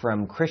joining us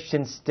from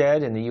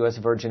Christiansted in the U.S.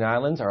 Virgin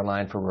Islands, our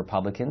line for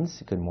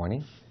Republicans. Good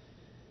morning.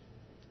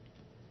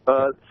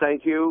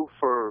 Thank you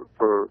for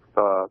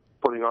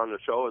putting on the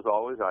show, as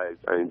always.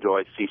 I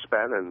enjoy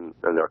C-SPAN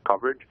and their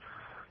coverage.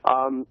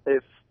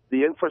 If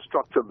the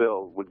infrastructure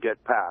bill would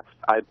get passed,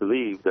 I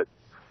believe that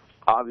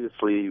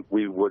obviously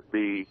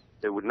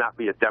it would not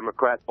be a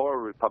Democrat or a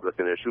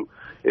Republican issue.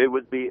 It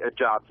would be a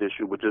jobs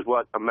issue, which is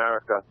what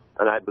America,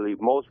 and I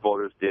believe most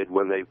voters did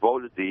when they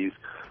voted these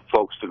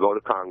folks to go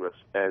to Congress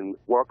and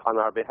work on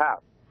our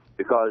behalf,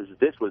 because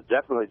this would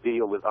definitely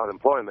deal with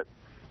unemployment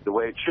the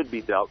way it should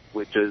be dealt,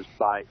 which is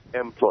by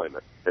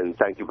employment. And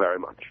thank you very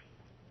much.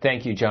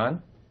 Thank you,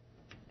 John.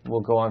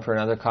 We'll go on for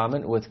another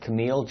comment with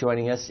Camille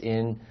joining us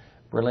in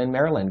Berlin,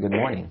 Maryland. Good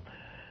morning.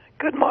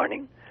 Good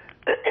morning.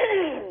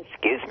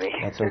 Excuse me.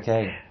 That's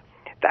okay.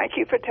 Thank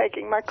you for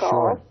taking my call.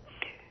 Sure.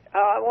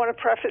 I want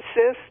to preface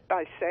this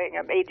by saying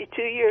I'm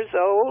 82 years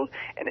old,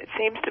 and it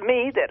seems to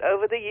me that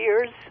over the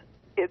years,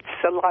 it's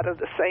a lot of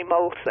the same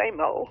old,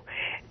 same old.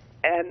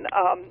 And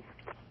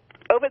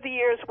over the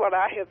years, what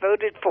I have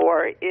voted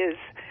for is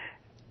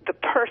the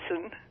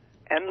person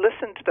and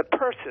listen to the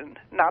person,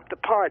 not the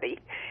party.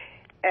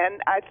 And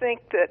I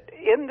think that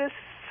in this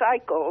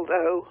cycle,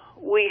 though,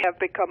 we have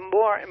become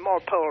more and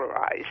more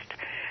polarized.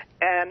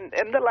 And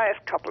in the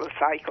last couple of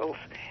cycles,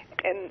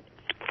 and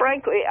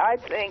frankly, I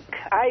think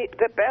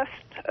the best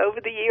over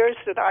the years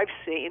that I've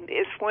seen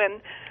is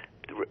when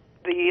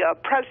the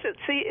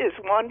presidency is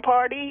one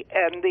party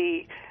and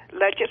the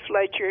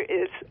legislature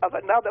is of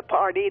another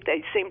party.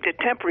 They seem to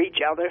temper each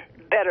other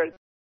better.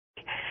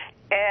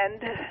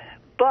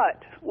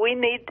 But we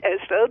need, as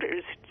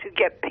voters, to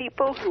get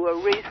people who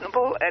are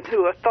reasonable and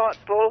who are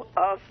thoughtful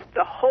of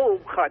the whole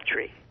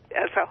country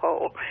as a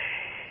whole.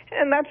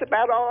 And that's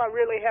about all I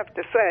really have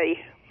to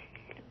say.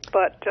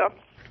 But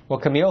well,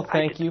 Camille,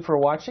 thank you for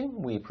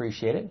watching. We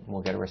appreciate it.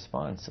 We'll get a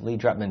response. Lee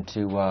Drutman,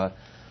 to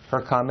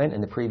her comment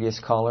and the previous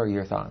caller,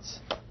 your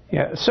thoughts.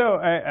 Yeah, so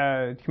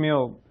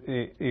Camille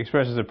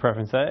expresses a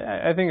preference.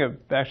 I think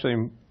it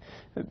actually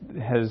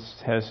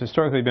has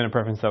historically been a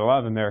preference that a lot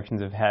of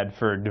Americans have had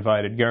for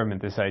divided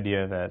government, this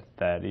idea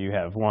that you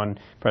have one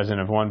president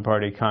of one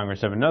party,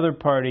 Congress of another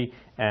party,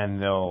 and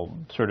they'll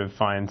sort of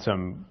find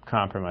some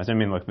compromise. I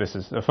mean, look, this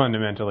is a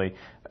fundamentally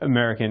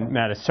American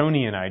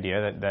Madisonian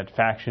idea that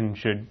faction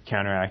should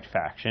counteract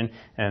faction,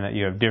 and that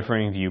you have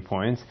differing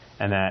viewpoints,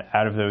 and that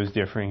out of those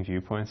differing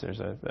viewpoints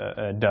there's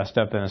a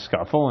dust-up and a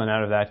scuffle, and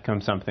out of that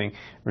comes something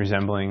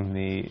resembling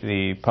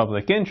the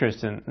public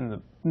interest.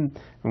 And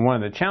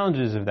one of the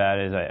challenges of that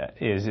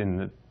is in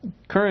the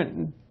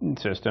current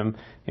system,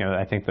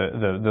 I think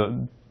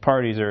the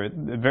parties are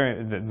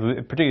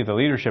particularly the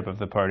leadership of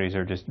the parties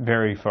are just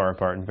very far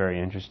apart and very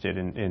interested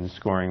in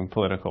scoring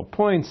political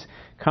points.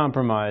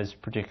 Compromise,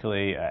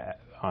 particularly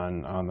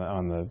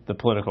on the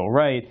political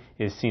right,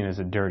 is seen as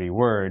a dirty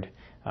word.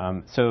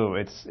 So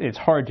it's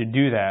hard to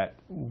do that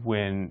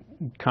when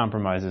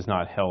compromise is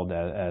not held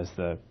as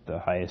the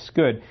highest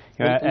good.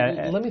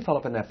 Let me follow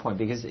up on that point,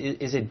 because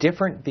is it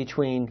different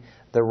between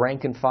the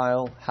rank and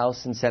file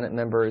House and Senate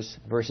members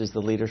versus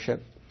the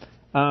leadership?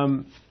 I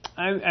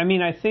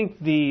mean, I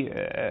think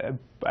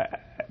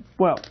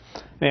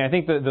I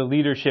think the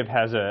leadership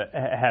has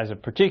a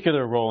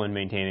particular role in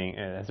maintaining,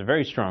 has a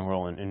very strong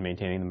role in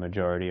maintaining the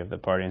majority of the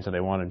party, and so they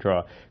want to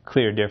draw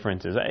clear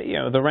differences.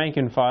 The rank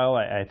and file,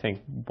 I think,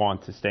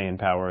 want to stay in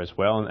power as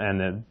well,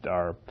 and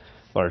are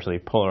largely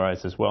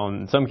polarized as well.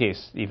 In some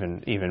cases,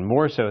 even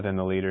more so than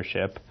the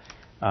leadership.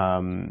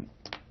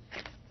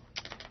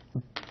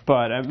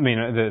 But I mean,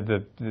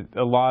 a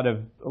lot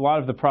of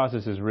the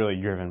process is really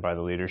driven by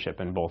the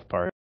leadership in both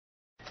parties,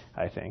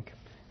 I think,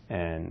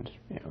 and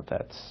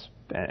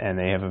and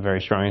they have a very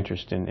strong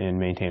interest in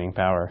maintaining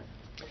power.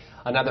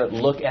 Another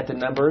look at the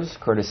numbers,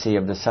 courtesy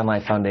of the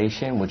Sunlight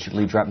Foundation, which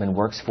Lee Drutman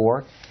works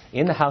for.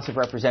 In the House of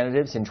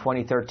Representatives in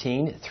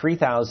 2013,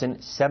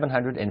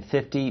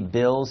 3,750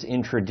 bills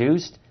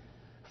introduced.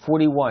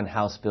 41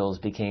 House bills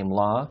became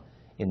law.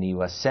 In the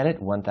U.S.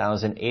 Senate,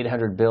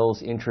 1,800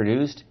 bills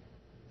introduced.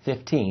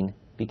 15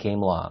 became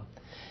law.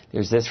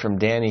 There's this from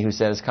Danny, who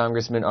says,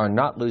 Congressmen are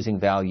not losing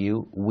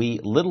value. We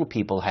little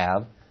people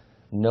have.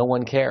 No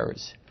one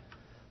cares.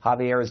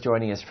 Javier is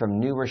joining us from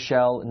New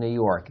Rochelle, New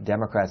York.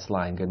 Democrats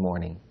line. Good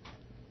morning.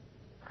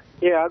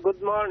 Yeah,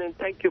 good morning.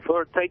 Thank you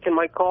for taking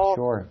my call.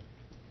 Sure.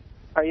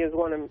 I just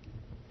want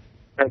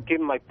to give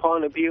my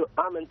point of view.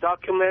 I'm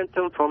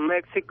undocumented from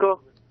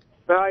Mexico,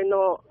 but I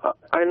know a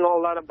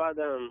lot about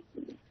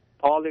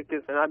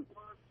politics, and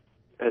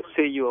I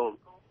see your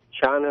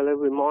channel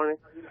every morning.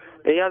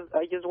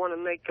 I just want to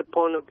make a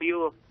point of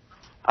view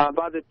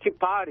about the Tea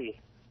Party.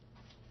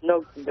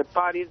 The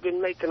party's been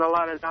making a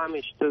lot of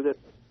damage to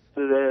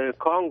the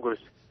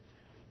Congress,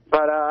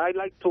 but I'd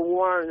like to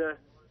warn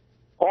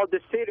all the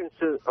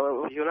citizens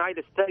of the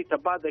United States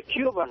about the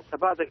Cubans,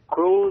 about the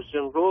Cruz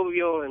and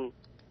Rubio and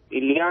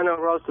Ileana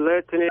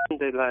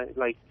Ros-Lehtinen.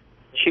 Like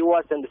she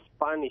was in the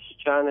Spanish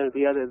channel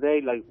the other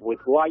day, like with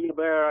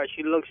Guayabera.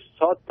 She looks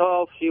so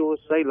tough. She would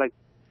say like,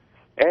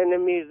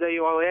 enemies, they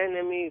are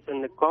enemies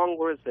in the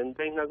Congress, and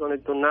they're not going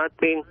to do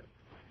nothing.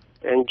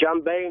 And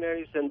John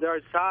Boehner is on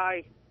their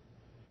side.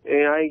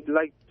 And I'd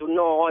like to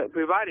know,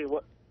 everybody,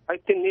 what I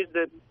think is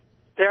that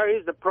there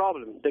is the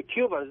problem. The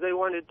Cubans, they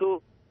want to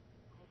do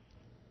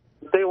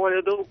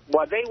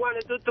what they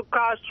want to do to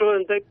Castro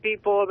and the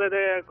people over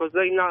there, because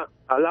they're not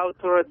allowed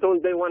to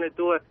return. They want to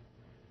do it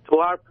to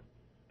our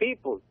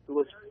people,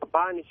 to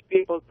Spanish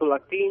people, to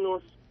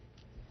Latinos.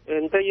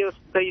 And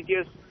they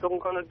just don't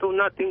gonna do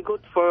nothing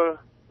good for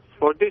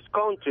this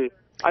country.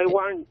 I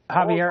want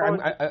Javier.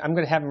 I'm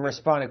going to have him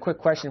respond. A quick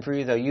question for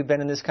you, though. You've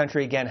been in this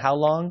country again how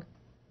long?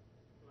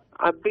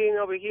 I've been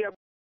over here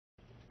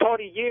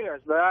 30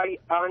 years, but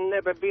I've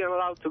never been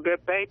allowed to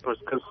get papers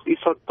because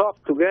it's so tough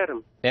to get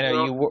them. And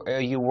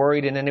are you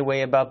worried in any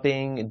way about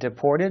being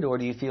deported, or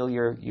do you feel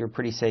you're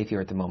pretty safe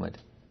here at the moment?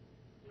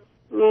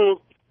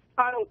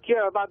 I don't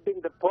care about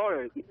being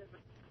deported.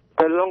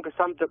 As long as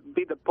I'm to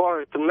be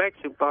deported to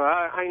Mexico,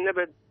 I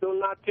never do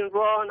nothing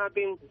wrong.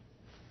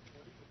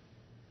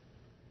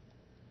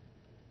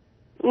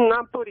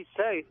 I'm pretty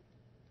safe.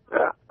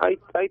 I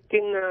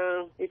think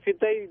if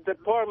they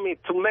deport me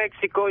to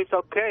Mexico, it's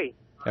okay.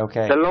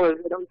 Okay. The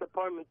lowest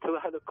unemployment to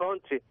the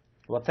country.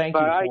 Well, thank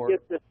But you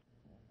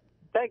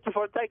thank you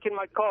for taking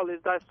my call.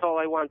 That's all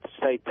I want to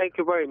say. Thank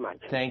you very much.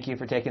 Thank you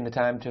for taking the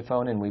time to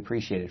phone in. We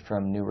appreciate it.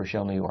 From New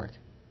Rochelle, New York,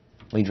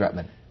 Lee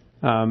Drutman.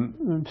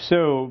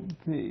 So,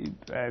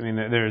 I mean,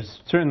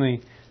 there's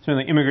certainly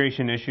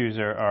immigration issues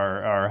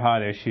are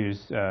hot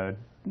issues. I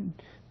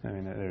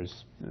mean,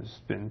 there's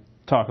been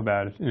talk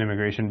about an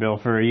immigration bill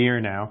for a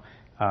year now.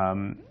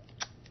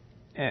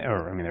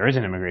 There is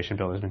an immigration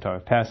bill. There's been talk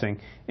of passing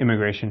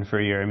immigration for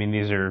a year. I mean,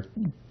 these are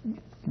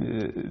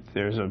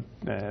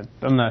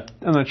I'm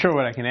not sure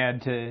what I can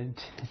add to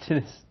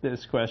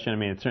this question. I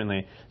mean, it's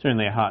certainly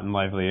a hot and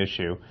lively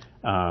issue,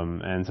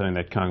 and something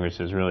that Congress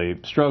has really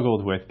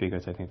struggled with,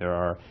 because I think there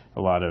are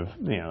a lot of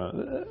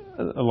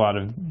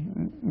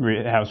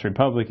House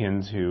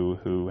Republicans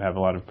who have a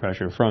lot of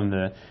pressure from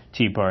the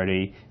Tea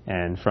Party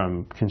and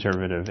from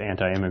conservative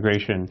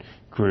anti-immigration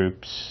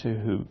groups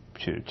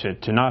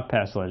to not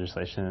pass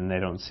legislation, and they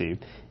don't see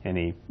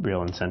any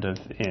real incentive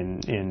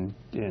in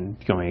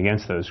going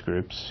against those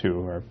groups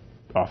who are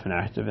often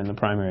active in the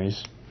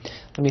primaries.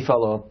 Let me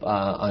follow up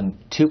on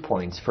 2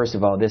 points. First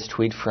of all, this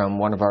tweet from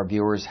one of our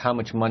viewers: how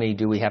much money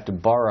do we have to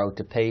borrow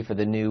to pay for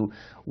the new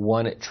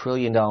 $1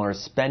 trillion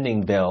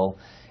spending bill?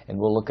 And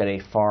we'll look at a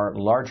far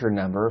larger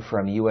number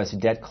from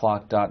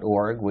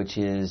usdebtclock.org, which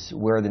is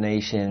where the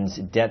nation's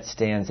debt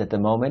stands at the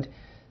moment,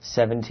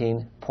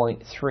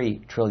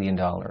 $17.3 trillion.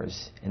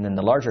 And then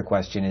the larger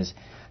question is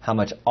how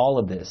much all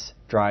of this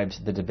drives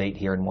the debate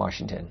here in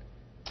Washington.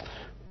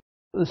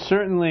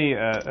 Certainly,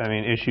 I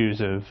mean,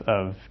 issues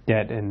of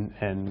debt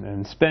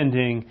and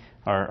spending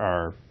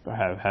have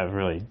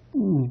really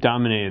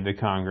dominated the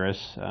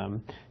Congress.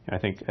 I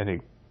think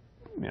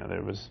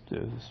there was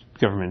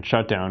government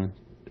shutdown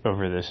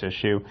over this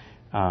issue.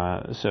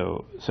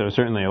 So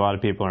certainly a lot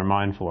of people are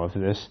mindful of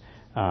this.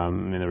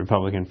 And the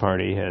Republican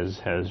Party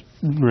has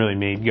really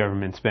made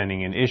government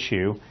spending an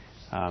issue.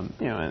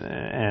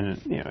 Again,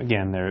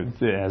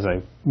 as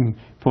I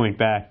point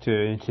back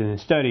to the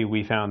study,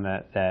 we found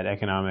that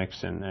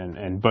economics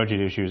and budget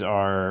issues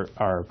are,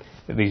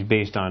 at least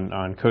based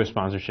on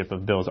co-sponsorship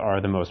of bills, are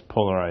the most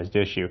polarized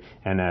issue.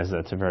 And as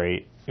that's a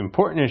very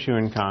important issue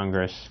in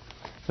Congress,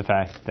 the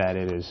fact that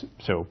it is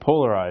so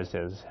polarized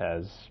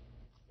has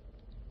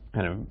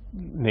kind of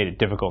made it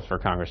difficult for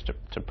Congress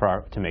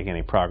to make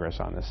any progress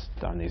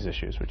on these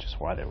issues, which is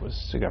why there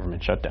was a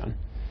government shutdown.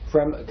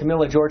 From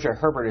Camilla, Georgia,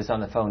 Herbert is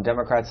on the phone.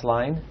 Democrats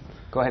line.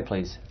 Go ahead,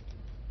 please.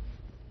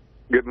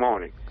 Good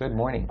morning. Good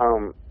morning.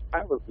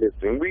 I was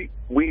listening.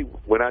 We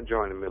when I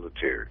joined the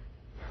military,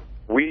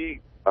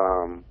 we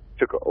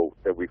took an oath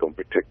that we're going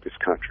to protect this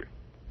country.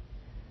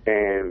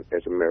 And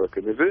as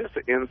Americans, it's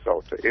an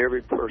insult to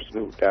every person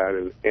who died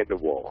in the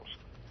wars,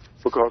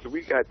 because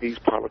we got these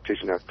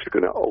politicians that took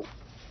an oath,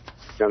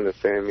 you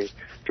understand me,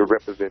 to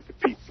represent the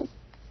people.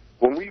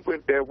 When we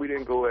went there, we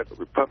didn't go as a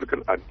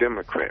Republican or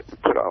Democrat. We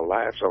put our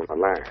lives on the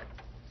line.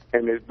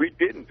 And if we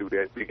didn't do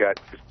that, we got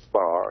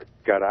disbarred,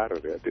 got out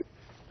of there.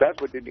 That's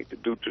what they need to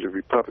do to the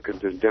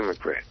Republicans and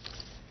Democrats.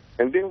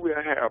 And then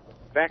we'll have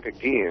back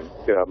again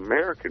the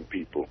American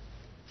people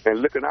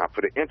and looking out for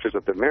the interests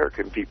of the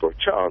American people.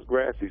 Charles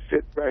Grassley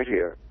sit right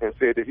here and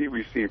said that he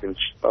receiving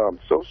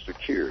Social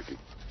Security,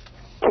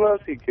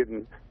 plus he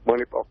getting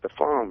money off the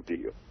farm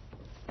bill.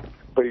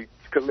 But he's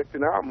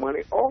collecting our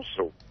money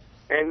also.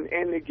 And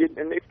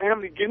their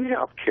family getting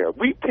health care.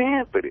 We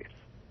paying for this.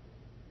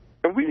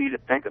 And we need to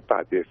think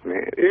about this,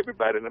 man.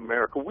 Everybody in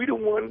America, we the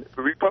one,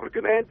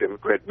 Republican and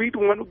Democrat, we the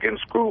one who getting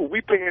screwed.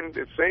 We paying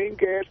the same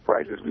gas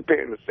prices. We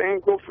paying the same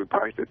grocery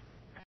prices.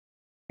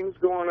 Things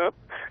going up,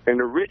 and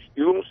the rich,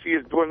 you don't see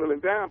it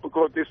dwindling down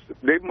because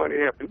their money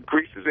have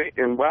increases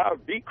and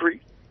wild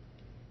decrease.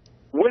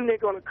 When they're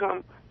going to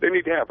come, they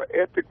need to have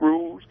ethic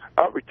rules.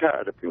 I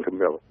retired up in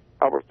Camilla.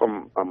 I was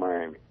from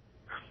Miami.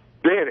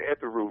 They had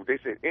ethic rules. They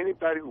said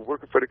anybody who's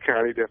working for the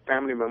county, their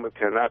family members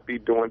cannot be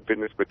doing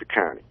business with the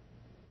county.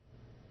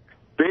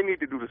 They need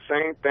to do the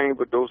same thing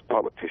with those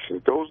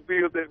politicians. Those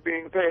bills that's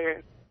being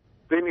passed,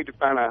 they need to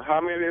find out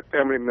how many of their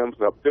family members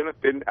are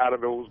benefiting out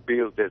of those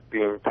bills that's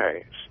being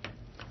passed.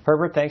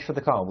 Herbert, thanks for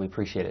the call. We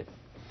appreciate it.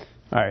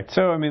 All right.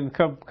 So, I mean, a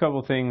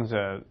couple things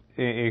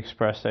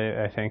expressed,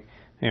 I think.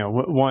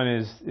 One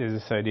is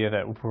this idea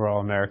that we're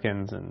all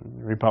Americans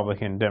and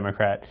Republican,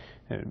 Democrat.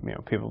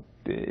 People.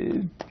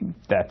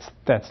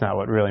 That's not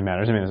what really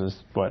matters. I mean, this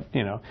is what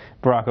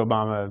Barack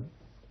Obama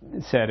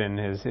said in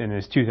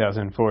his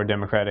 2004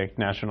 Democratic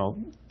National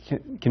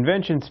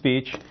Convention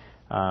speech.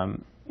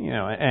 And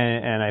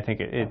I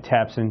think it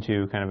taps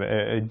into kind of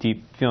a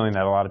deep feeling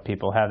that a lot of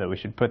people have, that we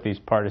should put these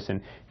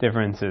partisan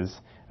differences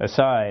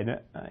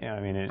aside. I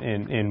mean,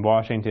 in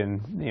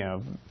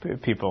Washington,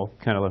 people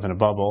kind of live in a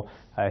bubble,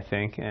 I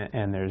think,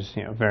 and there's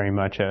very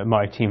much a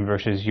my team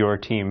versus your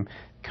team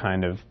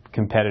kind of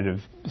competitive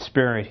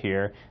spirit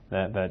here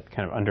that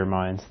kind of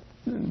undermines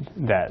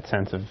that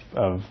sense of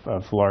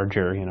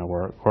larger,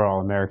 we're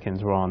all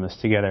Americans, we're all in this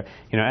together.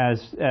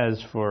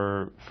 As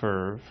for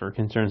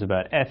concerns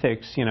about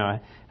ethics,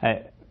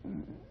 I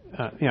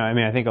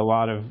think a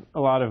lot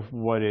of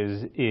what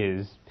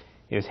is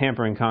is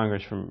hampering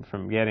Congress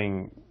from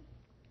getting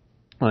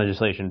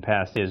legislation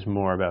passed is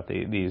more about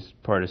these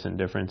partisan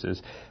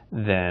differences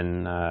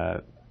than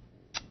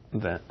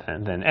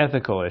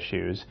ethical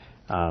issues.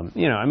 I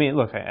mean,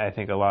 look, I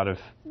think a lot of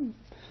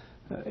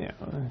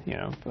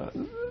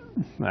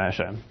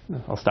actually,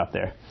 I'll stop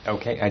there.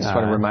 Okay, I just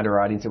want to remind our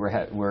audience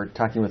that we're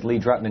talking with Lee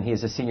Drutman. He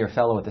is a senior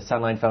fellow at the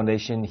Sunlight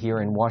Foundation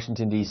here in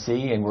Washington,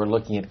 D.C., and we're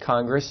looking at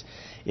Congress,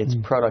 its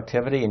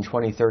productivity in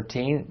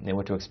 2013, and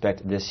what to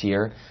expect this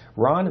year.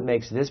 Ron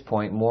makes this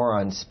point more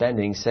on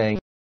spending, saying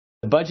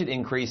the budget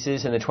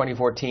increases in the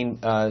 2014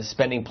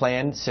 spending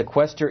plan.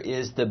 Sequester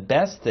is the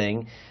best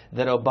thing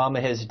that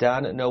Obama has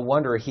done. No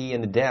wonder he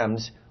and the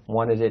Dems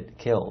wanted it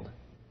killed. Do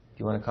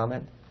you want to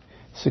comment?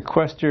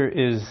 Sequester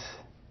is...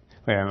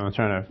 Wait, I'm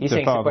trying to... He's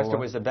saying sequester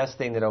was the best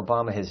thing that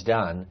Obama has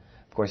done.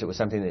 Of course, it was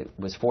something that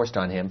was forced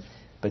on him.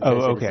 But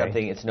it's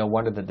something. It's no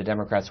wonder that the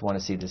Democrats want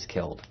to see this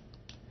killed.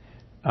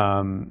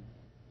 I'm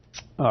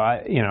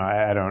not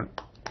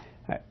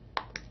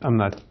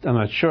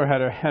sure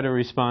how to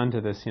respond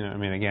to this. I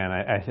mean, again,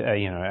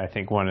 I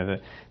think one of the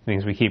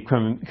things we keep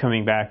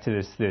coming back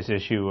to this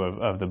issue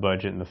of the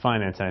budget and the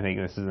finance. And I think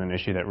this is an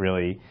issue that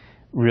really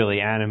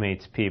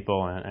animates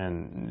people,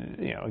 and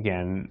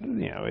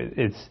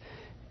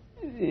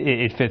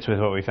it fits with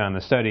what we found in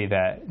the study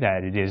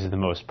that it is the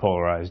most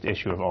polarized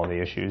issue of all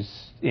the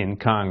issues in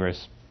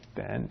Congress.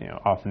 And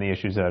often the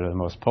issues that are the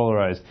most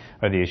polarized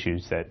are the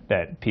issues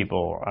that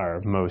people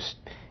are most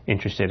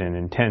interested and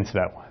intense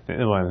about.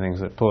 One of the things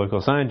that political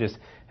scientists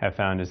have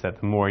found is that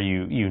the more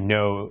you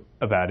know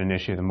about an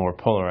issue, the more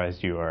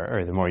polarized you are,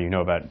 or the more you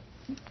know about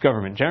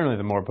government generally,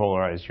 the more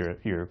polarized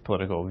your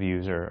political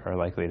views are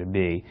likely to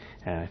be.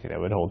 And I think that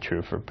would hold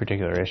true for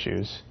particular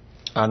issues.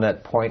 On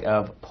that point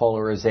of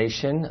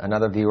polarization,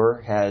 another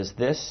viewer has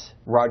this.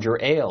 Roger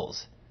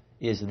Ailes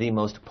is the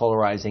most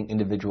polarizing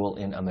individual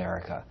in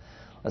America.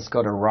 Let's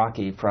go to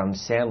Rocky from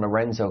San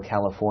Lorenzo,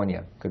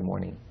 California. Good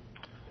morning.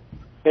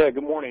 Yeah,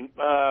 good morning.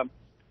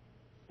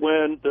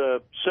 When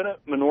the Senate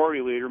Minority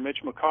Leader,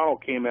 Mitch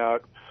McConnell, came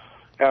out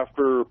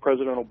after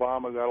President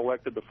Obama got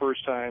elected the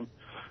first time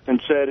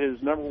and said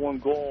his number one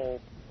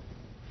goal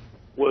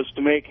was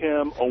to make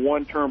him a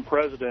one-term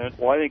president,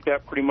 well, I think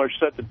that pretty much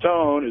set the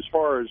tone as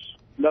far as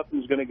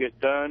nothing's going to get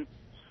done,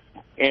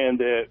 and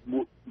that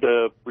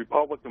the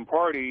Republican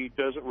Party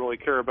doesn't really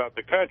care about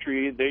the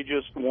country. They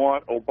just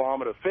want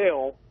Obama to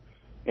fail,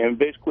 and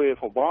basically if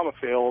Obama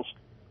fails,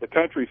 the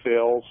country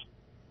fails,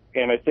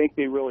 and I think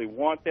they really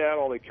want that.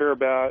 All they care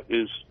about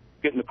is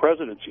getting the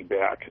presidency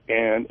back,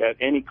 and at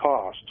any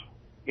cost,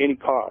 any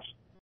cost.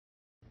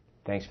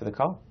 Thanks for the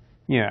call.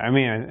 Yeah, I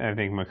mean, I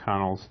think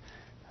McConnell's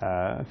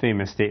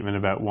famous statement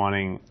about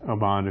wanting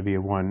Obama to be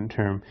a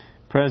one-term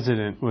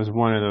president was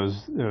one of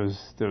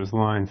those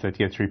lines that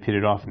gets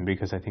repeated often,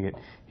 because I think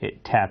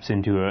it taps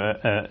into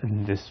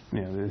this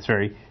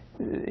very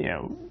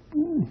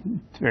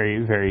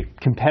very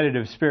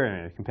competitive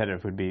spirit.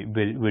 Competitive would be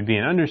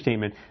an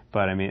understatement,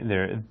 but I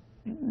mean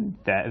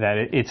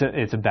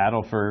it's a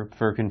battle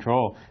for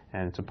control,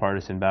 and it's a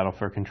partisan battle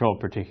for control,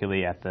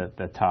 particularly at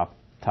the top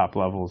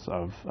levels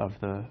of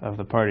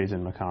the parties.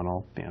 And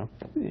McConnell,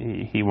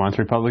 he wants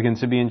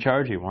Republicans to be in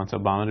charge. He wants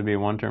Obama to be a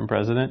one-term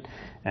president,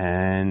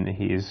 and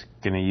he's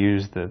going to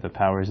use the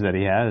powers that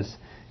he has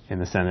in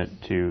the Senate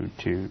to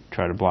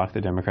try to block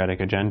the Democratic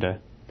agenda.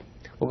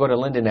 We'll go to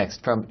Linda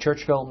next from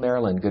Churchville,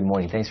 Maryland. Good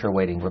morning. Thanks for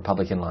waiting.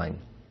 Republican line.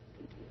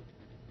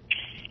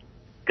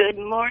 Good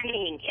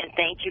morning, and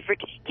thank you for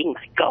taking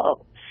my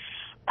call.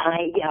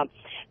 I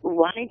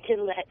wanted to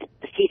let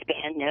the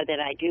C-SPAN know that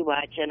I do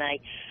watch, and I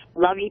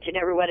love each and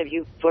every one of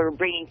you for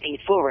bringing things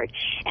forward.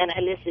 And I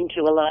listen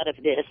to a lot of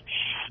this.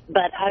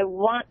 But I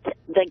want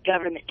the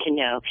government to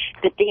know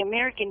that the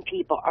American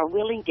people are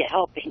willing to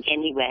help in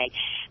any way,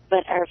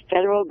 but our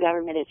federal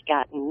government has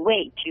gotten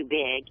way too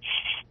big,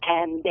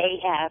 and they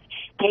have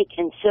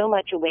taken so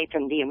much away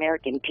from the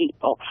American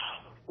people.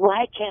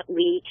 Why can't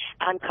we,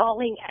 I'm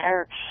calling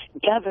our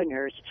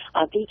governors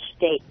of each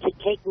state to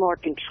take more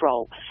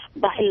control.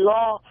 By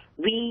law,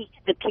 we,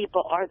 the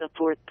people, are the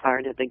fourth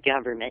part of the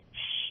government.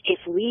 If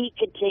we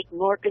could take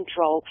more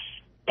control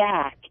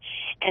back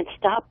and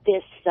stop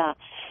this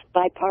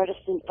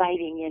bipartisan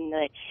fighting in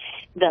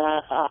the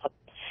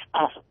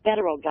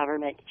federal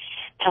government,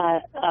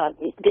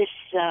 this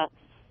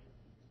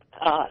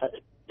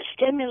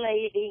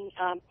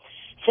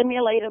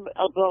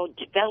simulatable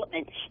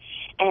developments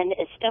and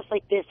stuff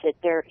like this that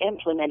they're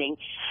implementing,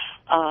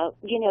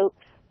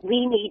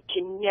 we need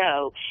to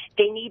know.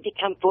 They need to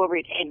come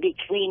forward and be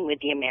clean with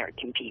the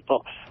American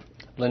people.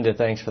 Linda,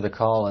 thanks for the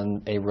call.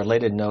 And a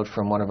related note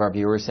from one of our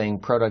viewers saying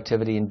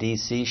productivity in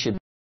D.C. should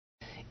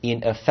be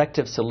in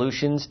effective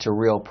solutions to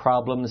real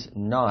problems,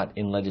 not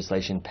in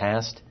legislation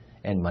passed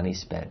and money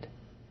spent.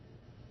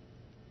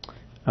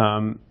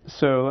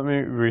 So let me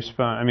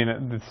respond. I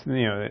mean,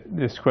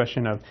 this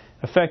question of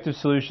effective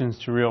solutions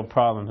to real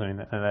problems. I mean,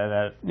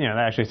 that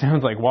actually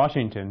sounds like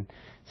Washington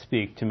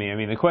speak to me. I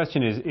mean, the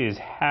question is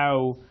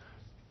how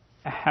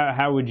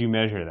how would you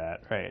measure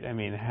that, right? I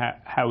mean,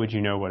 how would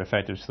you know what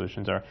effective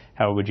solutions are?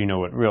 How would you know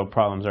what real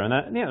problems are?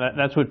 And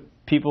that's what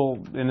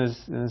people in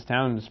this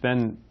town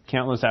spend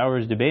countless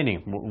hours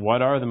debating.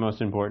 What are the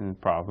most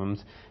important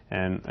problems,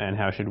 and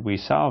how should we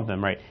solve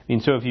them, right? I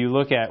mean, so if you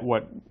look at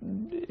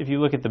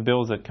the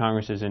bills that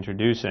Congress is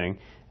introducing,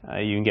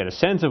 you can get a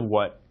sense of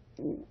what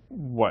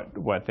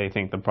they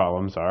think the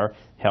problems are.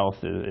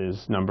 Health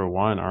is number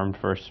one, armed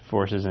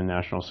forces and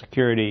national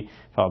security,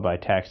 followed by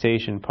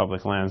taxation,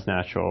 public lands,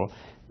 natural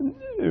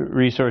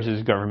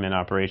resources, government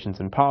operations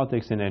and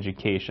politics, and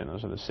education.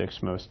 Those are the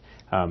six most,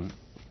 all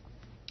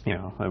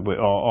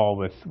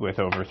with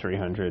over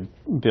 300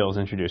 bills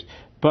introduced.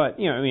 But,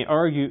 I mean,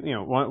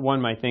 one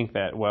might think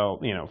that,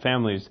 well,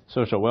 families,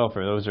 social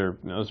welfare, those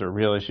are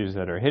real issues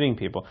that are hitting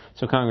people.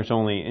 So Congress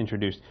only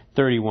introduced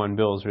 31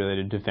 bills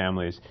related to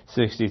families,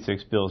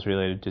 66 bills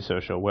related to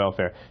social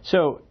welfare.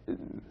 So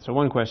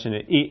one question,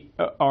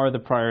 are the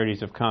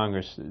priorities of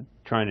Congress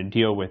trying to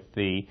deal with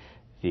the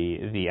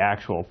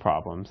actual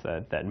problems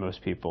that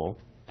most people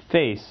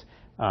face?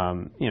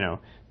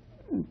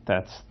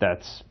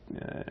 That's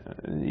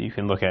you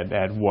can look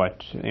at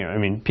what I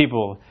mean.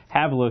 People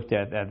have looked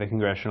at the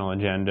congressional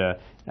agenda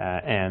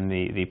and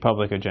the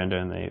public agenda,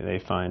 and they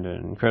find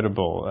an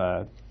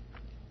incredible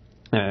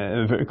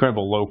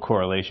low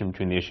correlation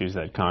between the issues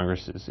that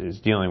Congress is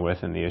dealing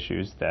with and the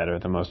issues that are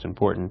the most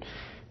important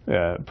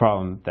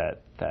problem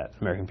that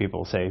American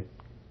people say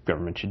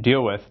government should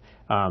deal with.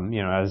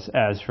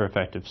 As for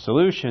effective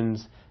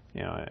solutions,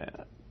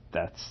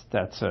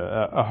 that's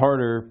a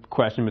harder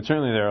question, but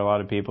certainly there are a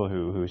lot of people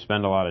who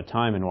spend a lot of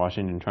time in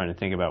Washington trying to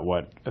think about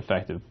what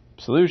effective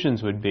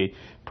solutions would be.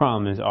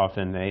 Problem is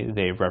often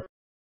they represent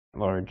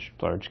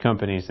large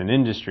companies and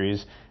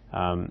industries,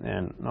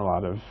 and a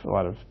lot of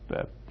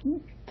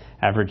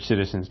average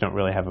citizens don't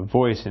really have a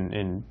voice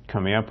in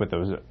coming up with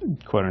those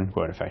quote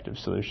unquote effective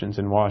solutions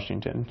in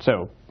Washington.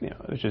 So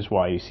which is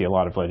why you see a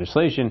lot of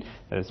legislation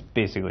that is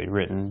basically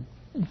written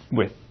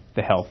with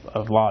the help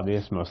of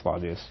lobbyists. Most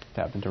lobbyists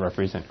happen to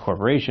represent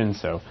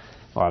corporations, so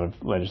a lot of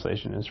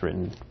legislation is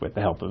written with the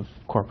help of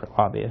corporate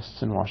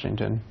lobbyists in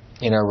Washington.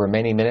 In our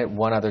remaining minute,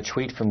 one other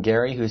tweet from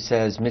Gary, who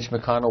says Mitch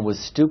McConnell was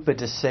stupid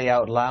to say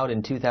out loud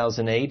in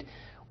 2008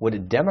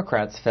 what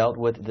Democrats felt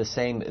with the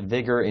same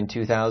vigor in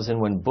 2000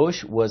 when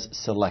Bush was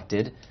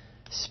selected.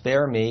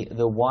 Spare me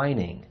the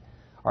whining.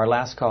 Our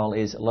last call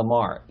is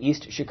Lamar,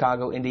 East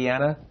Chicago,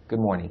 Indiana. Good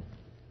morning.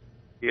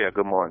 Yeah,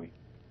 good morning.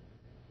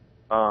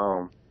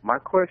 My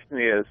question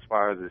is, as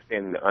far as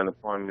extending the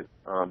unemployment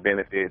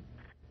benefit,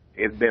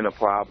 it's been a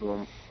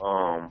problem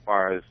as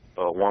far as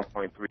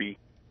 1.3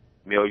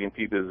 million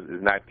people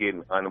is not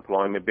getting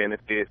unemployment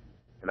benefits.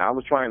 And I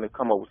was trying to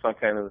come up with some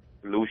kind of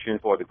solution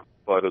for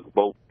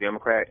both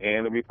Democrat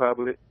and the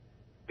Republic.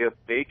 If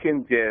they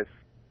can just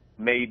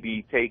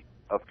maybe take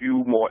a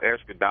few more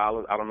extra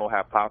dollars, I don't know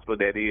how possible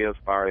that is,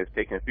 as far as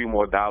taking a few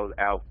more dollars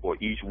out for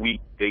each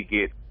week they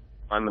get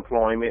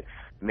unemployment.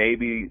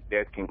 Maybe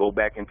that can go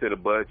back into the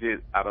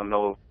budget. I don't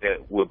know if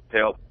that would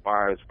help as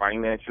far as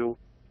financial,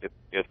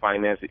 if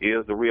finance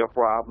is the real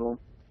problem.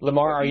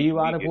 Lamar, are you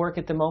out of work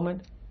at the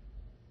moment?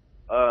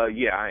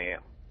 Yeah, I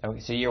am.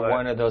 Okay, so you're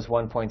one of those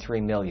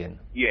 1.3 million?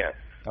 Yes.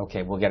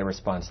 Okay, we'll get a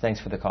response.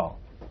 Thanks for the call.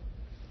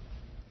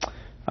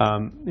 I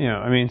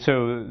mean,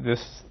 so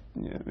this,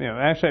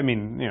 actually, I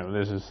mean,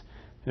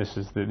 this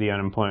is the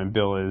unemployment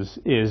bill is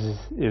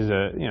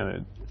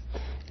a,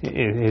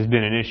 it has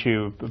been an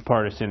issue, a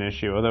partisan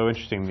issue. Although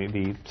interesting,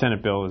 the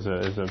Senate bill is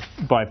a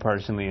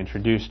bipartisanly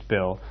introduced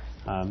bill.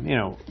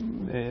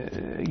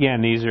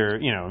 Again, these are,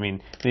 I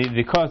mean,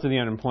 the cost of the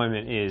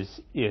unemployment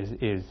is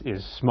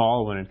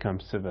small when it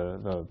comes to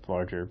the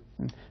larger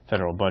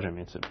federal budget. I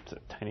mean, it's a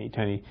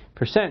tiny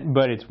percent,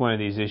 but it's one of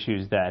these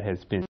issues that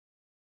has been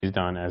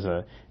done as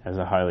a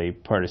highly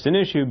partisan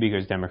issue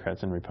because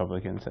Democrats and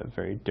Republicans have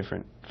very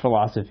different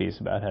philosophies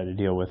about how to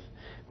deal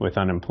with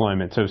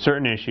unemployment. So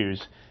certain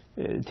issues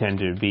tend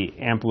to be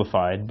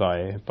amplified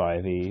by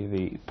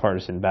the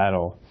partisan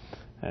battle,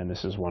 and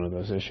this is one of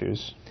those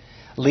issues.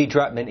 Lee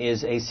Drutman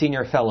is a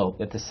senior fellow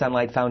at the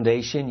Sunlight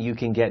Foundation. You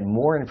can get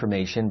more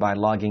information by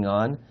logging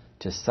on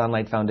to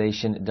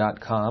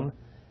sunlightfoundation.com.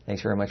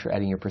 Thanks very much for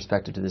adding your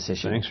perspective to this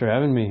issue. Thanks for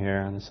having me here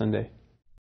on a Sunday.